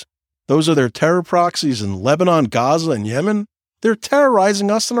Houthis. Those are their terror proxies in Lebanon, Gaza, and Yemen. They're terrorizing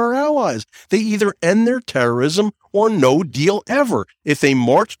us and our allies. They either end their terrorism or no deal ever. If they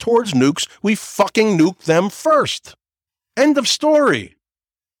march towards nukes, we fucking nuke them first. End of story.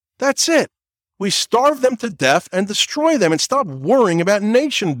 That's it. We starve them to death and destroy them and stop worrying about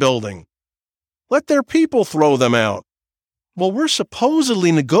nation building. Let their people throw them out. Well, we're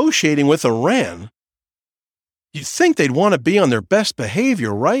supposedly negotiating with Iran. You'd think they'd want to be on their best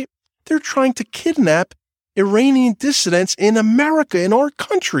behavior, right? They're trying to kidnap Iranian dissidents in America, in our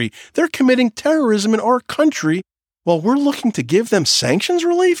country. They're committing terrorism in our country while we're looking to give them sanctions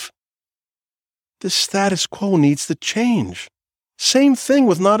relief? The status quo needs to change. Same thing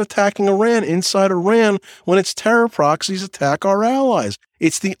with not attacking Iran inside Iran when its terror proxies attack our allies.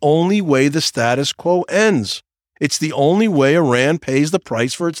 It's the only way the status quo ends. It's the only way Iran pays the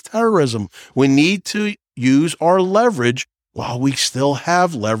price for its terrorism. We need to use our leverage while we still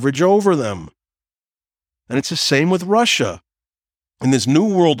have leverage over them. And it's the same with Russia. In this new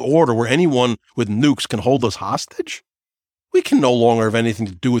world order where anyone with nukes can hold us hostage, we can no longer have anything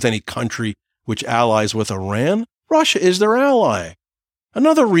to do with any country which allies with Iran. Russia is their ally.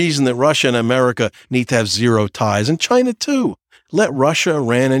 Another reason that Russia and America need to have zero ties, and China too. Let Russia,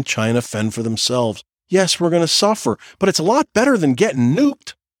 Iran, and China fend for themselves. Yes, we're going to suffer, but it's a lot better than getting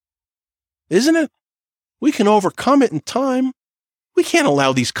nuked. Isn't it? We can overcome it in time. We can't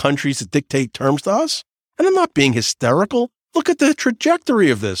allow these countries to dictate terms to us. And I'm not being hysterical. Look at the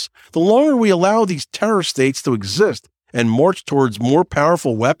trajectory of this. The longer we allow these terror states to exist and march towards more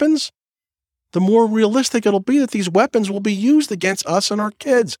powerful weapons, the more realistic it'll be that these weapons will be used against us and our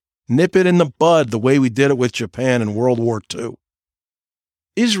kids. Nip it in the bud the way we did it with Japan in World War II.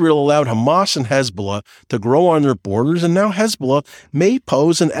 Israel allowed Hamas and Hezbollah to grow on their borders, and now Hezbollah may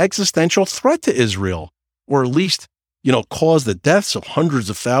pose an existential threat to Israel, or at least, cause the deaths of hundreds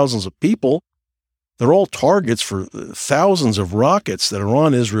of thousands of people. They're all targets for thousands of rockets that are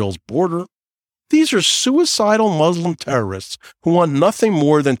on Israel's border. These are suicidal Muslim terrorists who want nothing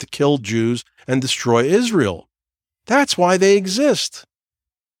more than to kill Jews and destroy Israel. That's why they exist.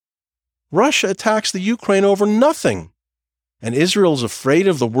 Russia attacks the Ukraine over nothing. And Israel's afraid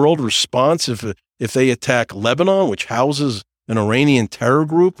of the world response if they attack Lebanon, which houses an Iranian terror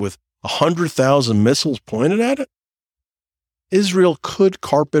group with 100,000 missiles pointed at it? Israel could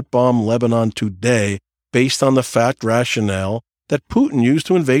carpet bomb Lebanon today based on the fact rationale that Putin used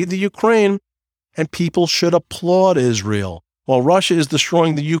to invade the Ukraine, and people should applaud Israel. While Russia is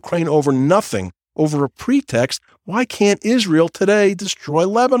destroying the Ukraine over nothing, over a pretext, why can't Israel today destroy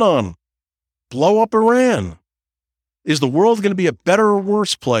Lebanon? Blow up Iran? Is the world going to be a better or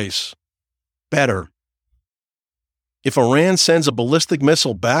worse place? Better. If Iran sends a ballistic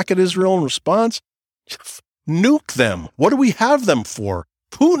missile back at Israel in response, nuke them. What do we have them for?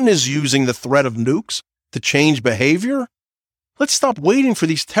 Putin is using the threat of nukes to change behavior. Let's stop waiting for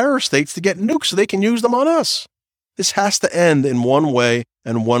these terror states to get nukes so they can use them on us. This has to end in one way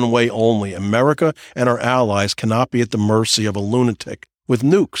and one way only. America and our allies cannot be at the mercy of a lunatic with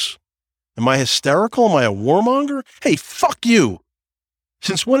nukes. Am I hysterical? Am I a warmonger? Hey, fuck you!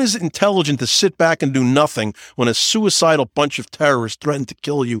 Since when is it intelligent to sit back and do nothing when a suicidal bunch of terrorists threaten to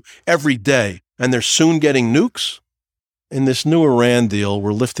kill you every day and they're soon getting nukes? In this new Iran deal,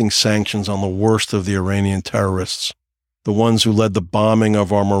 we're lifting sanctions on the worst of the Iranian terrorists, the ones who led the bombing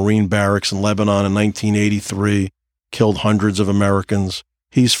of our Marine barracks in Lebanon in 1983, killed hundreds of Americans.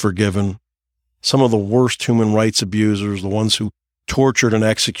 He's forgiven. Some of the worst human rights abusers, the ones who tortured and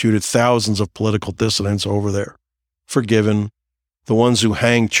executed thousands of political dissidents over there, forgiven. The ones who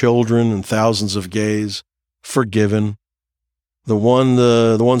hang children and thousands of gays, forgiven. The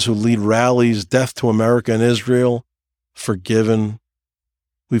ones who lead rallies, death to America and Israel, forgiven.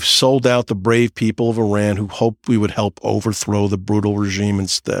 We've sold out the brave people of Iran who hoped we would help overthrow the brutal regime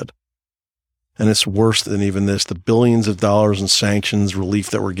instead. And it's worse than even this, the billions of dollars in sanctions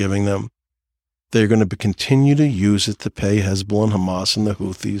relief that we're giving them. They're going to continue to use it to pay Hezbollah and Hamas and the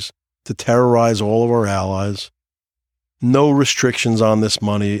Houthis, to terrorize all of our allies. No restrictions on this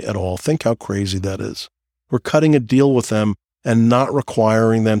money at all. Think how crazy that is. We're cutting a deal with them and not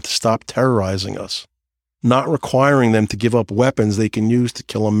requiring them to stop terrorizing us, not requiring them to give up weapons they can use to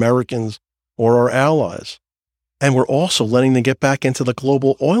kill Americans or our allies. And we're also letting them get back into the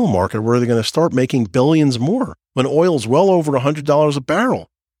global oil market where they're going to start making billions more when oil's well over $100 a barrel.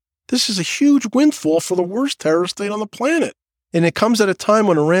 This is a huge windfall for the worst terror state on the planet. And it comes at a time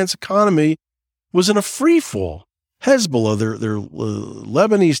when Iran's economy was in a free fall. Hezbollah, their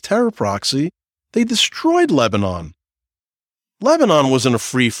Lebanese terror proxy, they destroyed Lebanon. Lebanon was in a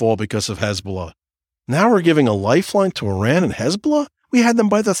free fall because of Hezbollah. Now we're giving a lifeline to Iran and Hezbollah? We had them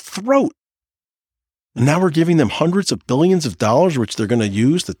by the throat. And now we're giving them hundreds of billions of dollars, which they're going to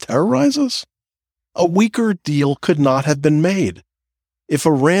use to terrorize us? A weaker deal could not have been made. If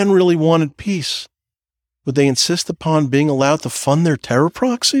Iran really wanted peace, would they insist upon being allowed to fund their terror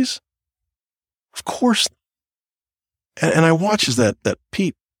proxies? Of course not. And I watch as that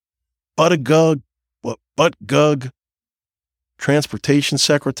Pete Buttigieg, transportation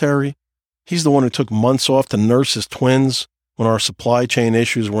secretary, he's the one who took months off to nurse his twins when our supply chain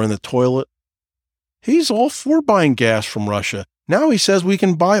issues were in the toilet. He's all for buying gas from Russia. Now he says we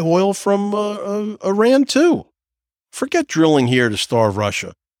can buy oil from Iran too. Forget drilling here to starve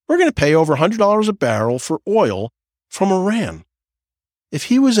Russia. We're going to pay over $100 a barrel for oil from Iran. If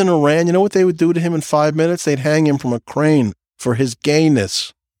he was in Iran, you know what they would do to him in 5 minutes? They'd hang him from a crane for his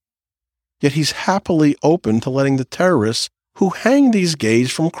gayness. Yet he's happily open to letting the terrorists who hang these gays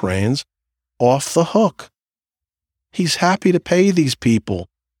from cranes off the hook. He's happy to pay these people.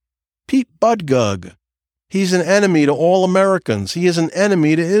 Pete Buttigieg, he's an enemy to all Americans. He is an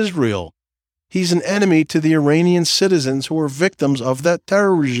enemy to Israel. He's an enemy to the Iranian citizens who are victims of that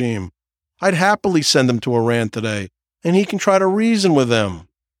terror regime. I'd happily send him to Iran today, and he can try to reason with them.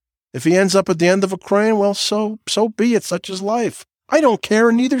 If he ends up at the end of a crane, well, so be it. Such is life. I don't care,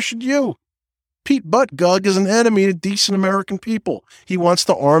 and neither should you. Pete Buttigieg is an enemy to decent American people. He wants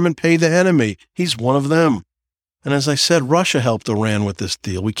to arm and pay the enemy. He's one of them. And as I said, Russia helped Iran with this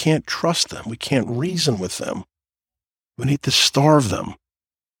deal. We can't trust them. We can't reason with them. We need to starve them.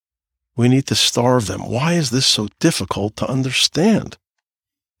 We need to starve them. Why is this so difficult to understand?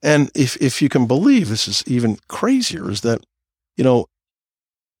 And if you can believe, this is even crazier, is that,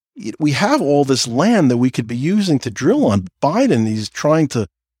 we have all this land that we could be using to drill on. Biden, he's trying to,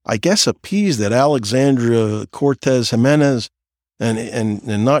 I guess, appease that Alexandria Cortez Jimenez and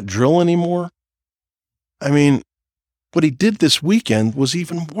not drill anymore. I mean, what he did this weekend was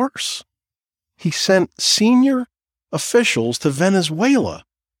even worse. he sent senior officials to Venezuela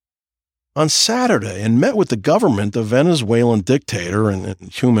on Saturday and met with the government of Venezuelan dictator and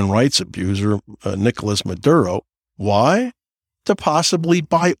human rights abuser Nicolas Maduro. Why? To possibly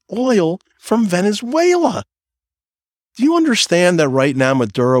buy oil from Venezuela. Do you understand that right now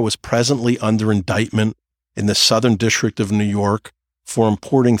Maduro is presently under indictment in the Southern District of New York for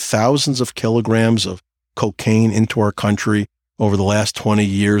importing thousands of kilograms of cocaine into our country over the last 20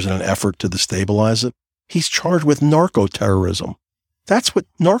 years in an effort to destabilize it? He's charged with narco-terrorism. That's what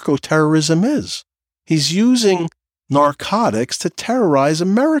narco-terrorism is. He's using narcotics to terrorize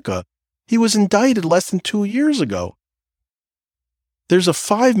America. He was indicted less than 2 years ago. There's a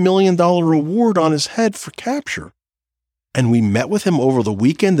 $5 million reward on his head for capture. And we met with him over the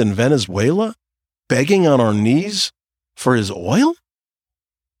weekend in Venezuela, begging on our knees for his oil?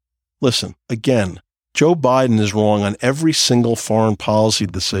 Listen, again, Joe Biden is wrong on every single foreign policy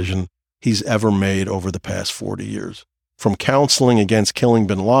decision he's ever made over the past 40 years. From counseling against killing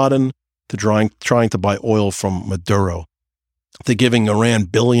bin Laden to trying to buy oil from Maduro, to giving Iran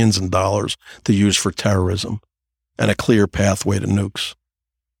billions of dollars to use for terrorism and a clear pathway to nukes.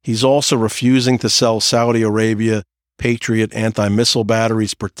 He's also refusing to sell Saudi Arabia Patriot anti-missile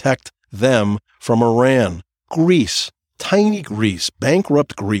batteries, protect them from Iran. Greece, tiny Greece,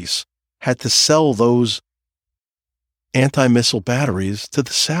 bankrupt Greece, had to sell those anti-missile batteries to the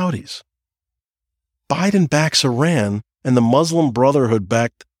Saudis. Biden backs Iran and the Muslim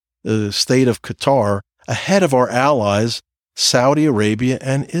Brotherhood-backed state of Qatar ahead of our allies, Saudi Arabia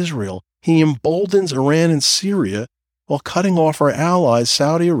and Israel. He emboldens Iran and Syria while cutting off our allies,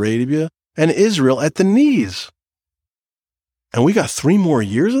 Saudi Arabia and Israel, at the knees. And we got 3 more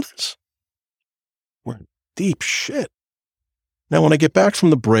years of this? We're in deep shit. Now, when I get back from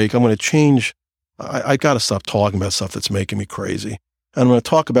the break, I'm going to change. I got to stop talking about stuff that's making me crazy. And I'm going to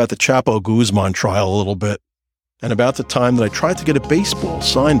talk about the Chapo Guzman trial a little bit and about the time that I tried to get a baseball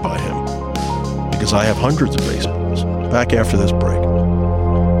signed by him, because I have hundreds of baseballs. Back after this break.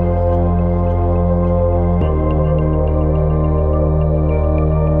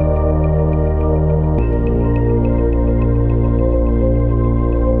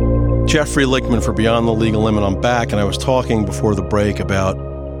 Jeffrey Lichtman for Beyond the Legal Limit. I'm back, and I was talking before the break about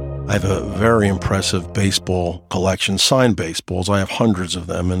I have a very impressive baseball collection, signed baseballs. I have hundreds of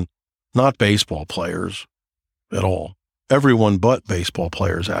them, and not baseball players at all. Everyone but baseball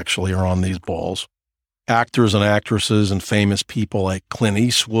players actually are on these balls. Actors and actresses and famous people like Clint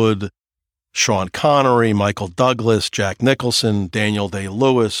Eastwood, Sean Connery, Michael Douglas, Jack Nicholson, Daniel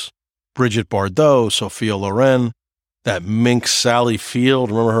Day-Lewis, Brigitte Bardot, Sophia Loren, that minx Sally Field.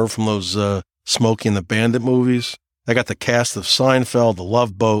 Remember her from those Smokey and the Bandit movies? I got the cast of Seinfeld, The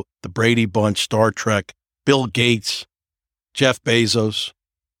Love Boat, The Brady Bunch, Star Trek, Bill Gates, Jeff Bezos.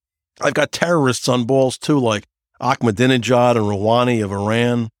 I've got terrorists on balls too, like Ahmadinejad and Rouhani of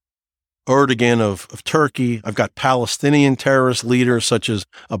Iran, Erdogan of Turkey. I've got Palestinian terrorist leaders such as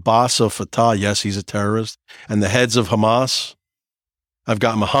Abbas of Fatah. Yes, he's a terrorist. And the heads of Hamas. I've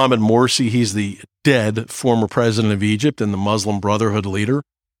got Mohammed Morsi. He's the dead former president of Egypt and the Muslim Brotherhood leader.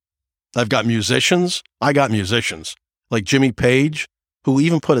 I've got musicians. I got musicians like Jimmy Page, who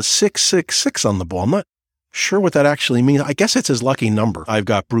even put a 666 on the ball. I'm not sure what that actually means. I guess it's his lucky number. I've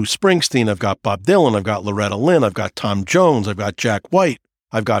got Bruce Springsteen. I've got Bob Dylan. I've got Loretta Lynn. I've got Tom Jones. I've got Jack White.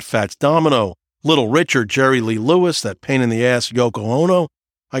 I've got Fats Domino, Little Richard, Jerry Lee Lewis, that pain in the ass Yoko Ono.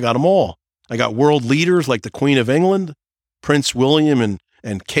 I got them all. I got world leaders like the Queen of England, Prince William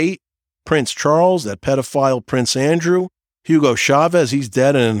and Kate, Prince Charles, that pedophile Prince Andrew, Hugo Chavez, he's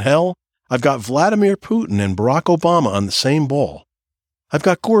dead and in hell. I've got Vladimir Putin and Barack Obama on the same ball. I've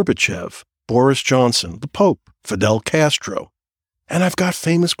got Gorbachev, Boris Johnson, the Pope, Fidel Castro. And I've got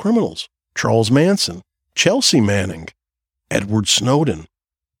famous criminals, Charles Manson, Chelsea Manning, Edward Snowden.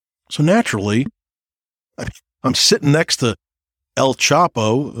 So naturally, I'm sitting next to El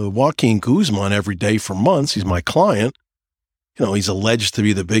Chapo, Joaquin Guzman, every day for months. He's my client. You know, he's alleged to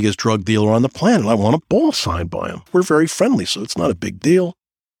be the biggest drug dealer on the planet. I want a ball signed by him. We're very friendly, so it's not a big deal.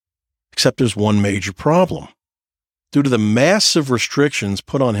 Except there's one major problem. Due to the massive restrictions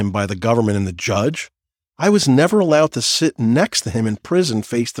put on him by the government and the judge, I was never allowed to sit next to him in prison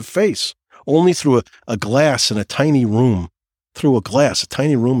face to face, only through a glass in a tiny room. Through a glass, a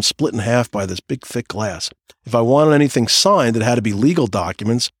tiny room split in half by this big, thick glass. If I wanted anything signed, it had to be legal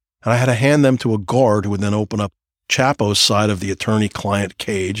documents, and I had to hand them to a guard who would then open up Chapo's side of the attorney-client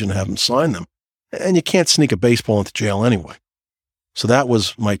cage and have him sign them. And you can't sneak a baseball into jail anyway. So that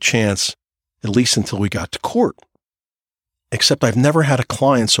was my chance, at least until we got to court. Except I've never had a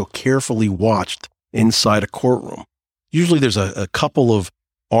client so carefully watched inside a courtroom. Usually there's a couple of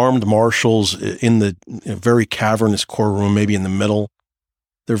armed marshals in the very cavernous courtroom, maybe in the middle.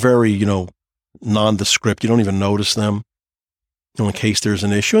 They're very, nondescript. You don't even notice them, in case there's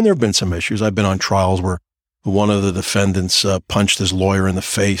an issue. And there have been some issues. I've been on trials where one of the defendants punched his lawyer in the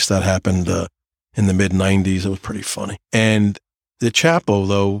face. That happened in the mid-'90s. It was pretty funny. And the Chapo,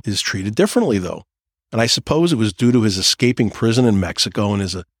 though, is treated differently, though. And I suppose it was due to his escaping prison in Mexico and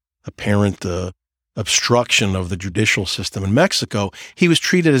his apparent obstruction of the judicial system in Mexico. He was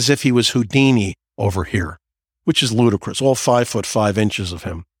treated as if he was Houdini over here, which is ludicrous, all 5'5" of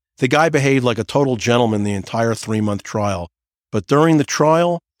him. The guy behaved like a total gentleman the entire 3-month trial. But during the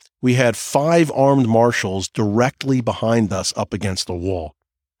trial, we had 5 armed marshals directly behind us up against the wall.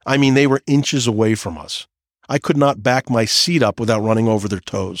 I mean, they were inches away from us. I could not back my seat up without running over their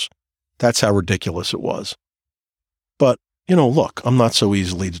toes. That's how ridiculous it was. But, look, I'm not so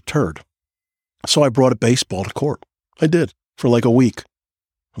easily deterred. So I brought a baseball to court. I did, for like a week.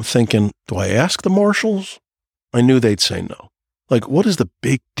 I'm thinking, do I ask the marshals? I knew they'd say no. Like, what is the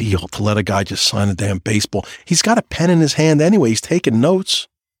big deal to let a guy just sign a damn baseball? He's got a pen in his hand anyway. He's taking notes.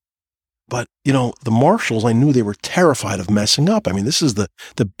 But, the marshals, I knew they were terrified of messing up. I mean, this is the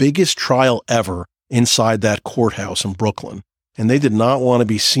biggest trial ever inside that courthouse in Brooklyn. And they did not want to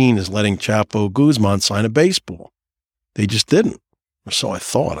be seen as letting Chapo Guzman sign a baseball. They just didn't. Or so I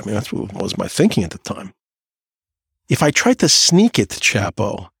thought. I mean, that's what was my thinking at the time. If I tried to sneak it to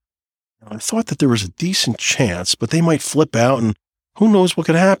Chapo, I thought that there was a decent chance, but they might flip out and who knows what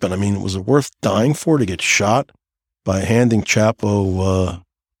could happen. I mean, was it worth dying for to get shot by handing Chapo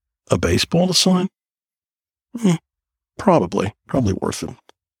a baseball to sign? Probably worth it.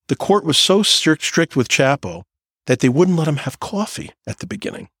 The court was so strict with Chapo that they wouldn't let him have coffee at the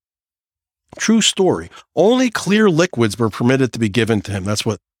beginning. True story. Only clear liquids were permitted to be given to him. That's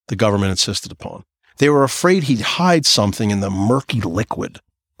what the government insisted upon. They were afraid he'd hide something in the murky liquid.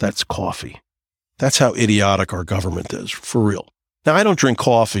 That's coffee. That's how idiotic our government is, for real. Now, I don't drink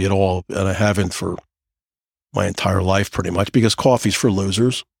coffee at all, and I haven't for my entire life pretty much, because coffee's for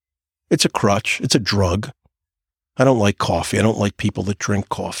losers. It's a crutch. It's a drug. I don't like coffee. I don't like people that drink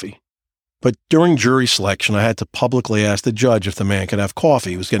coffee. But during jury selection, I had to publicly ask the judge if the man could have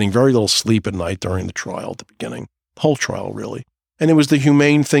coffee. He was getting very little sleep at night during the trial at the beginning, the whole trial, really. And it was the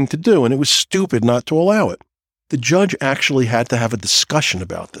humane thing to do, and it was stupid not to allow it. The judge actually had to have a discussion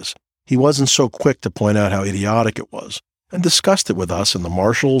about this. He wasn't so quick to point out how idiotic it was, and discussed it with us and the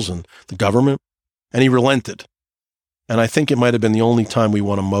marshals and the government, and he relented. And I think it might have been the only time we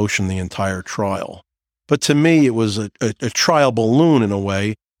won a motion the entire trial. But to me, it was a trial balloon in a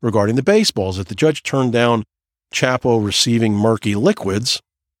way regarding the baseballs. If the judge turned down Chapo receiving murky liquids,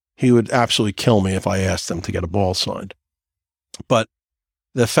 he would absolutely kill me if I asked him to get a ball signed. But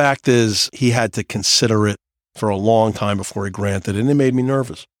the fact is, he had to consider it for a long time before he granted it, and it made me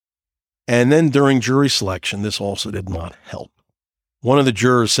nervous. And then during jury selection, this also did not help. One of the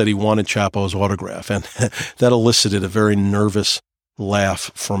jurors said he wanted Chapo's autograph, and that elicited a very nervous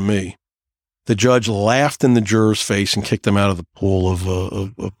laugh from me. The judge laughed in the juror's face and kicked him out of the pool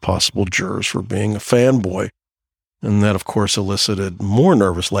of possible jurors for being a fanboy. And that, of course, elicited more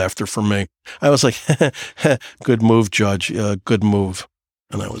nervous laughter from me. I was like, good move, Judge, good move.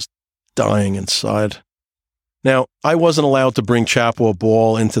 And I was dying inside. Now, I wasn't allowed to bring Chapo a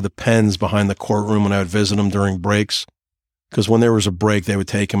ball into the pens behind the courtroom when I would visit him during breaks, because when there was a break, they would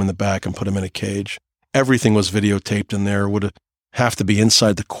take him in the back and put him in a cage. Everything was videotaped in there. It would have to be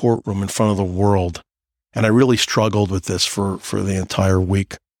inside the courtroom in front of the world. And I really struggled with this for the entire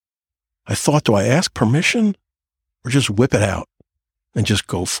week. I thought, do I ask permission or just whip it out and just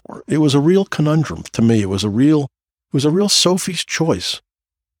go for it? It was a real conundrum to me. It was a real Sophie's choice.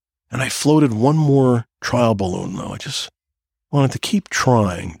 And I floated one more trial balloon, though. I just wanted to keep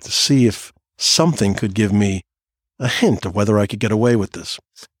trying to see if something could give me a hint of whether I could get away with this.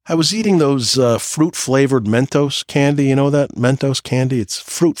 I was eating those fruit-flavored Mentos candy. You know that Mentos candy? It's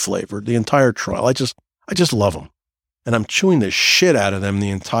fruit-flavored, the entire trial. I just love them. And I'm chewing the shit out of them the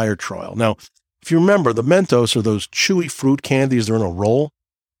entire trial. Now, if you remember, the Mentos are those chewy fruit candies. They're in a roll.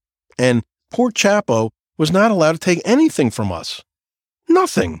 And poor Chapo was not allowed to take anything from us.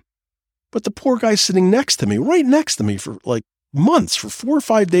 Nothing. But the poor guy sitting next to me, right next to me for like months, for 4 or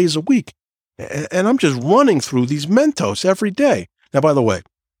 5 days a week. And I'm just running through these Mentos every day. Now, by the way,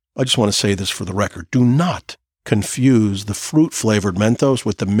 I just want to say this for the record. Do not confuse the fruit-flavored Mentos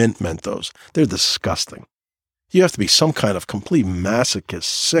with the mint Mentos. They're disgusting. You have to be some kind of complete masochist,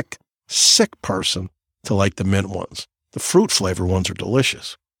 sick person to like the mint ones. The fruit-flavored ones are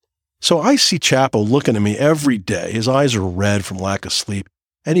delicious. So I see Chapo looking at me every day. His eyes are red from lack of sleep.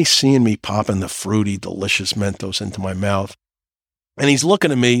 And he's seeing me popping the fruity, delicious Mentos into my mouth. And he's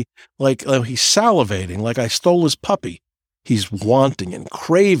looking at me like he's salivating, like I stole his puppy. He's wanting and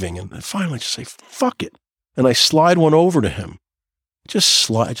craving. And finally I just say, fuck it. And I slide one over to him.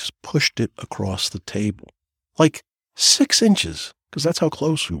 I just pushed it across the table. Like 6 inches, because that's how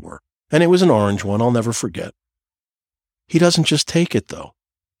close we were. And it was an orange one, I'll never forget. He doesn't just take it, though.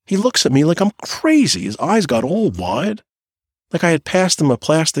 He looks at me like I'm crazy. His eyes got all wide, like I had passed him a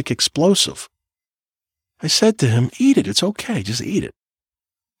plastic explosive. I said to him, eat it, it's okay, just eat it.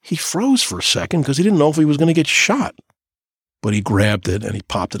 He froze for a second because he didn't know if he was going to get shot. But he grabbed it and he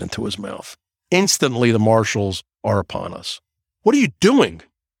popped it into his mouth. Instantly, the marshals are upon us. What are you doing?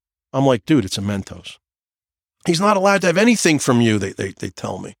 I'm like, dude, it's a Mentos. He's not allowed to have anything from you, they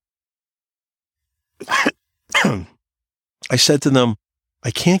tell me. I said to them,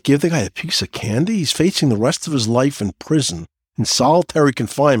 I can't give the guy a piece of candy. He's facing the rest of his life in prison, in solitary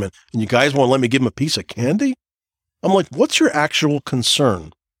confinement, and you guys won't let me give him a piece of candy? I'm like, what's your actual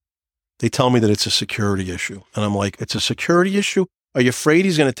concern? They tell me that it's a security issue. And I'm like, it's a security issue? Are you afraid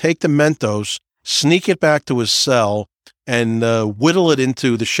he's going to take the Mentos, sneak it back to his cell, and whittle it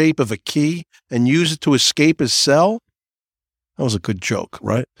into the shape of a key and use it to escape his cell? That was a good joke,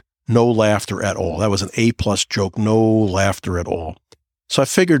 right? No laughter at all. That was an A+ joke. No laughter at all. So I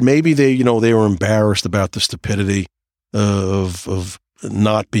figured maybe they were embarrassed about the stupidity of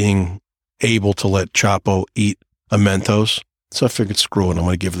not being able to let Chapo eat a Mentos. So I figured, screw it, I'm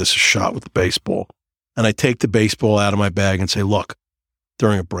going to give this a shot with the baseball. And I take the baseball out of my bag and say, look,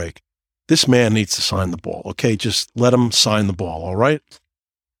 during a break, this man needs to sign the ball, okay? Just let him sign the ball, all right?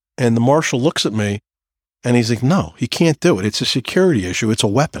 And the marshal looks at me, and he's like, no, he can't do it. It's a security issue. It's a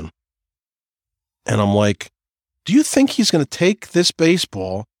weapon. And I'm like, do you think he's going to take this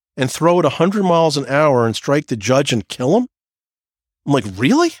baseball and throw it 100 miles an hour and strike the judge and kill him? I'm like,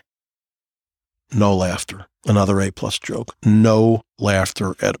 really? No laughter. Another A+ joke. No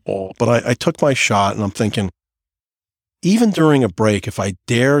laughter at all. But I took my shot, and I'm thinking, even during a break, if I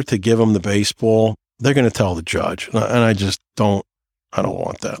dare to give him the baseball, they're going to tell the judge. And I just don't, I don't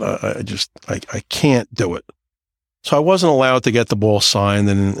want that. I can't do it. So I wasn't allowed to get the ball signed.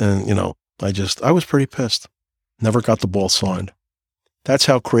 And I was pretty pissed. Never got the ball signed. That's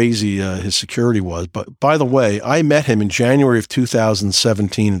how crazy his security was. But by the way, I met him in January of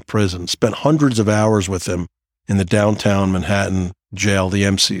 2017 in prison, spent hundreds of hours with him in the downtown Manhattan jail, the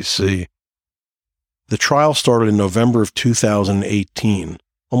MCC. The trial started in November of 2018,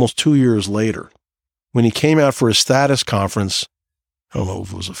 almost 2 years later. When he came out for his status conference, I don't know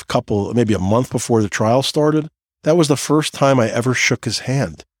if it was maybe a month before the trial started, that was the first time I ever shook his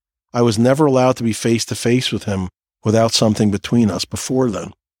hand. I was never allowed to be face-to-face with him without something between us before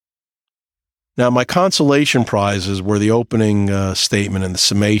then. Now, my consolation prizes were the opening statement and the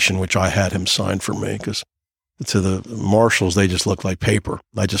summation, which I had him sign for me, because to the marshals, they just looked like paper.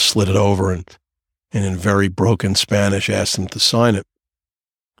 I just slid it over and in very broken Spanish asked him to sign it.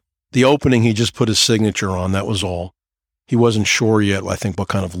 The opening, he just put his signature on, that was all. He wasn't sure yet, I think, what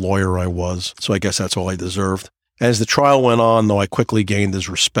kind of lawyer I was, so I guess that's all I deserved. As the trial went on, though, I quickly gained his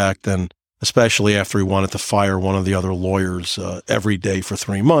respect, and especially after he wanted to fire one of the other lawyers every day for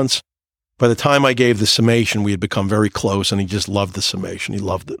 3 months. By the time I gave the summation, we had become very close, and he just loved the summation. He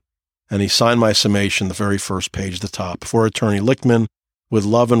loved it. And he signed my summation, the very first page at the top, for Attorney Lichtman, with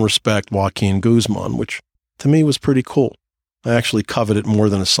love and respect, Joaquin Guzman, which to me was pretty cool. I actually coveted it more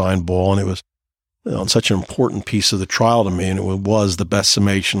than a signed ball, and it was such an important piece of the trial to me, and it was the best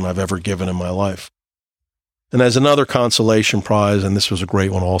summation I've ever given in my life. And as another consolation prize, and this was a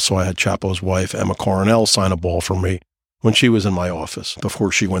great one also, I had Chapo's wife, Emma Coronel, sign a ball for me when she was in my office before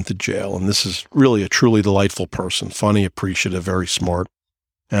she went to jail. And this is really a truly delightful person, funny, appreciative, very smart.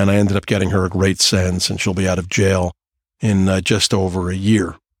 And I ended up getting her a great sentence, and she'll be out of jail in just over a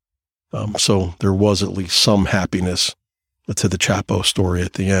year. So there was at least some happiness to the Chapo story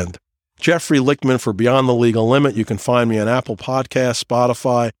at the end. Jeffrey Lichtman for Beyond the Legal Limit. You can find me on Apple Podcasts,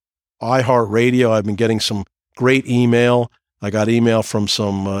 Spotify, iHeartRadio. I've been getting some great email. I got email from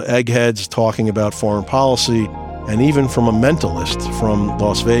some eggheads talking about foreign policy, and even from a mentalist from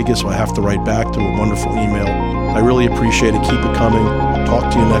Las Vegas, who I have to write back to a wonderful email. I really appreciate it. Keep it coming.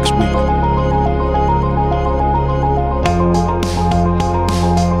 Talk to you next week.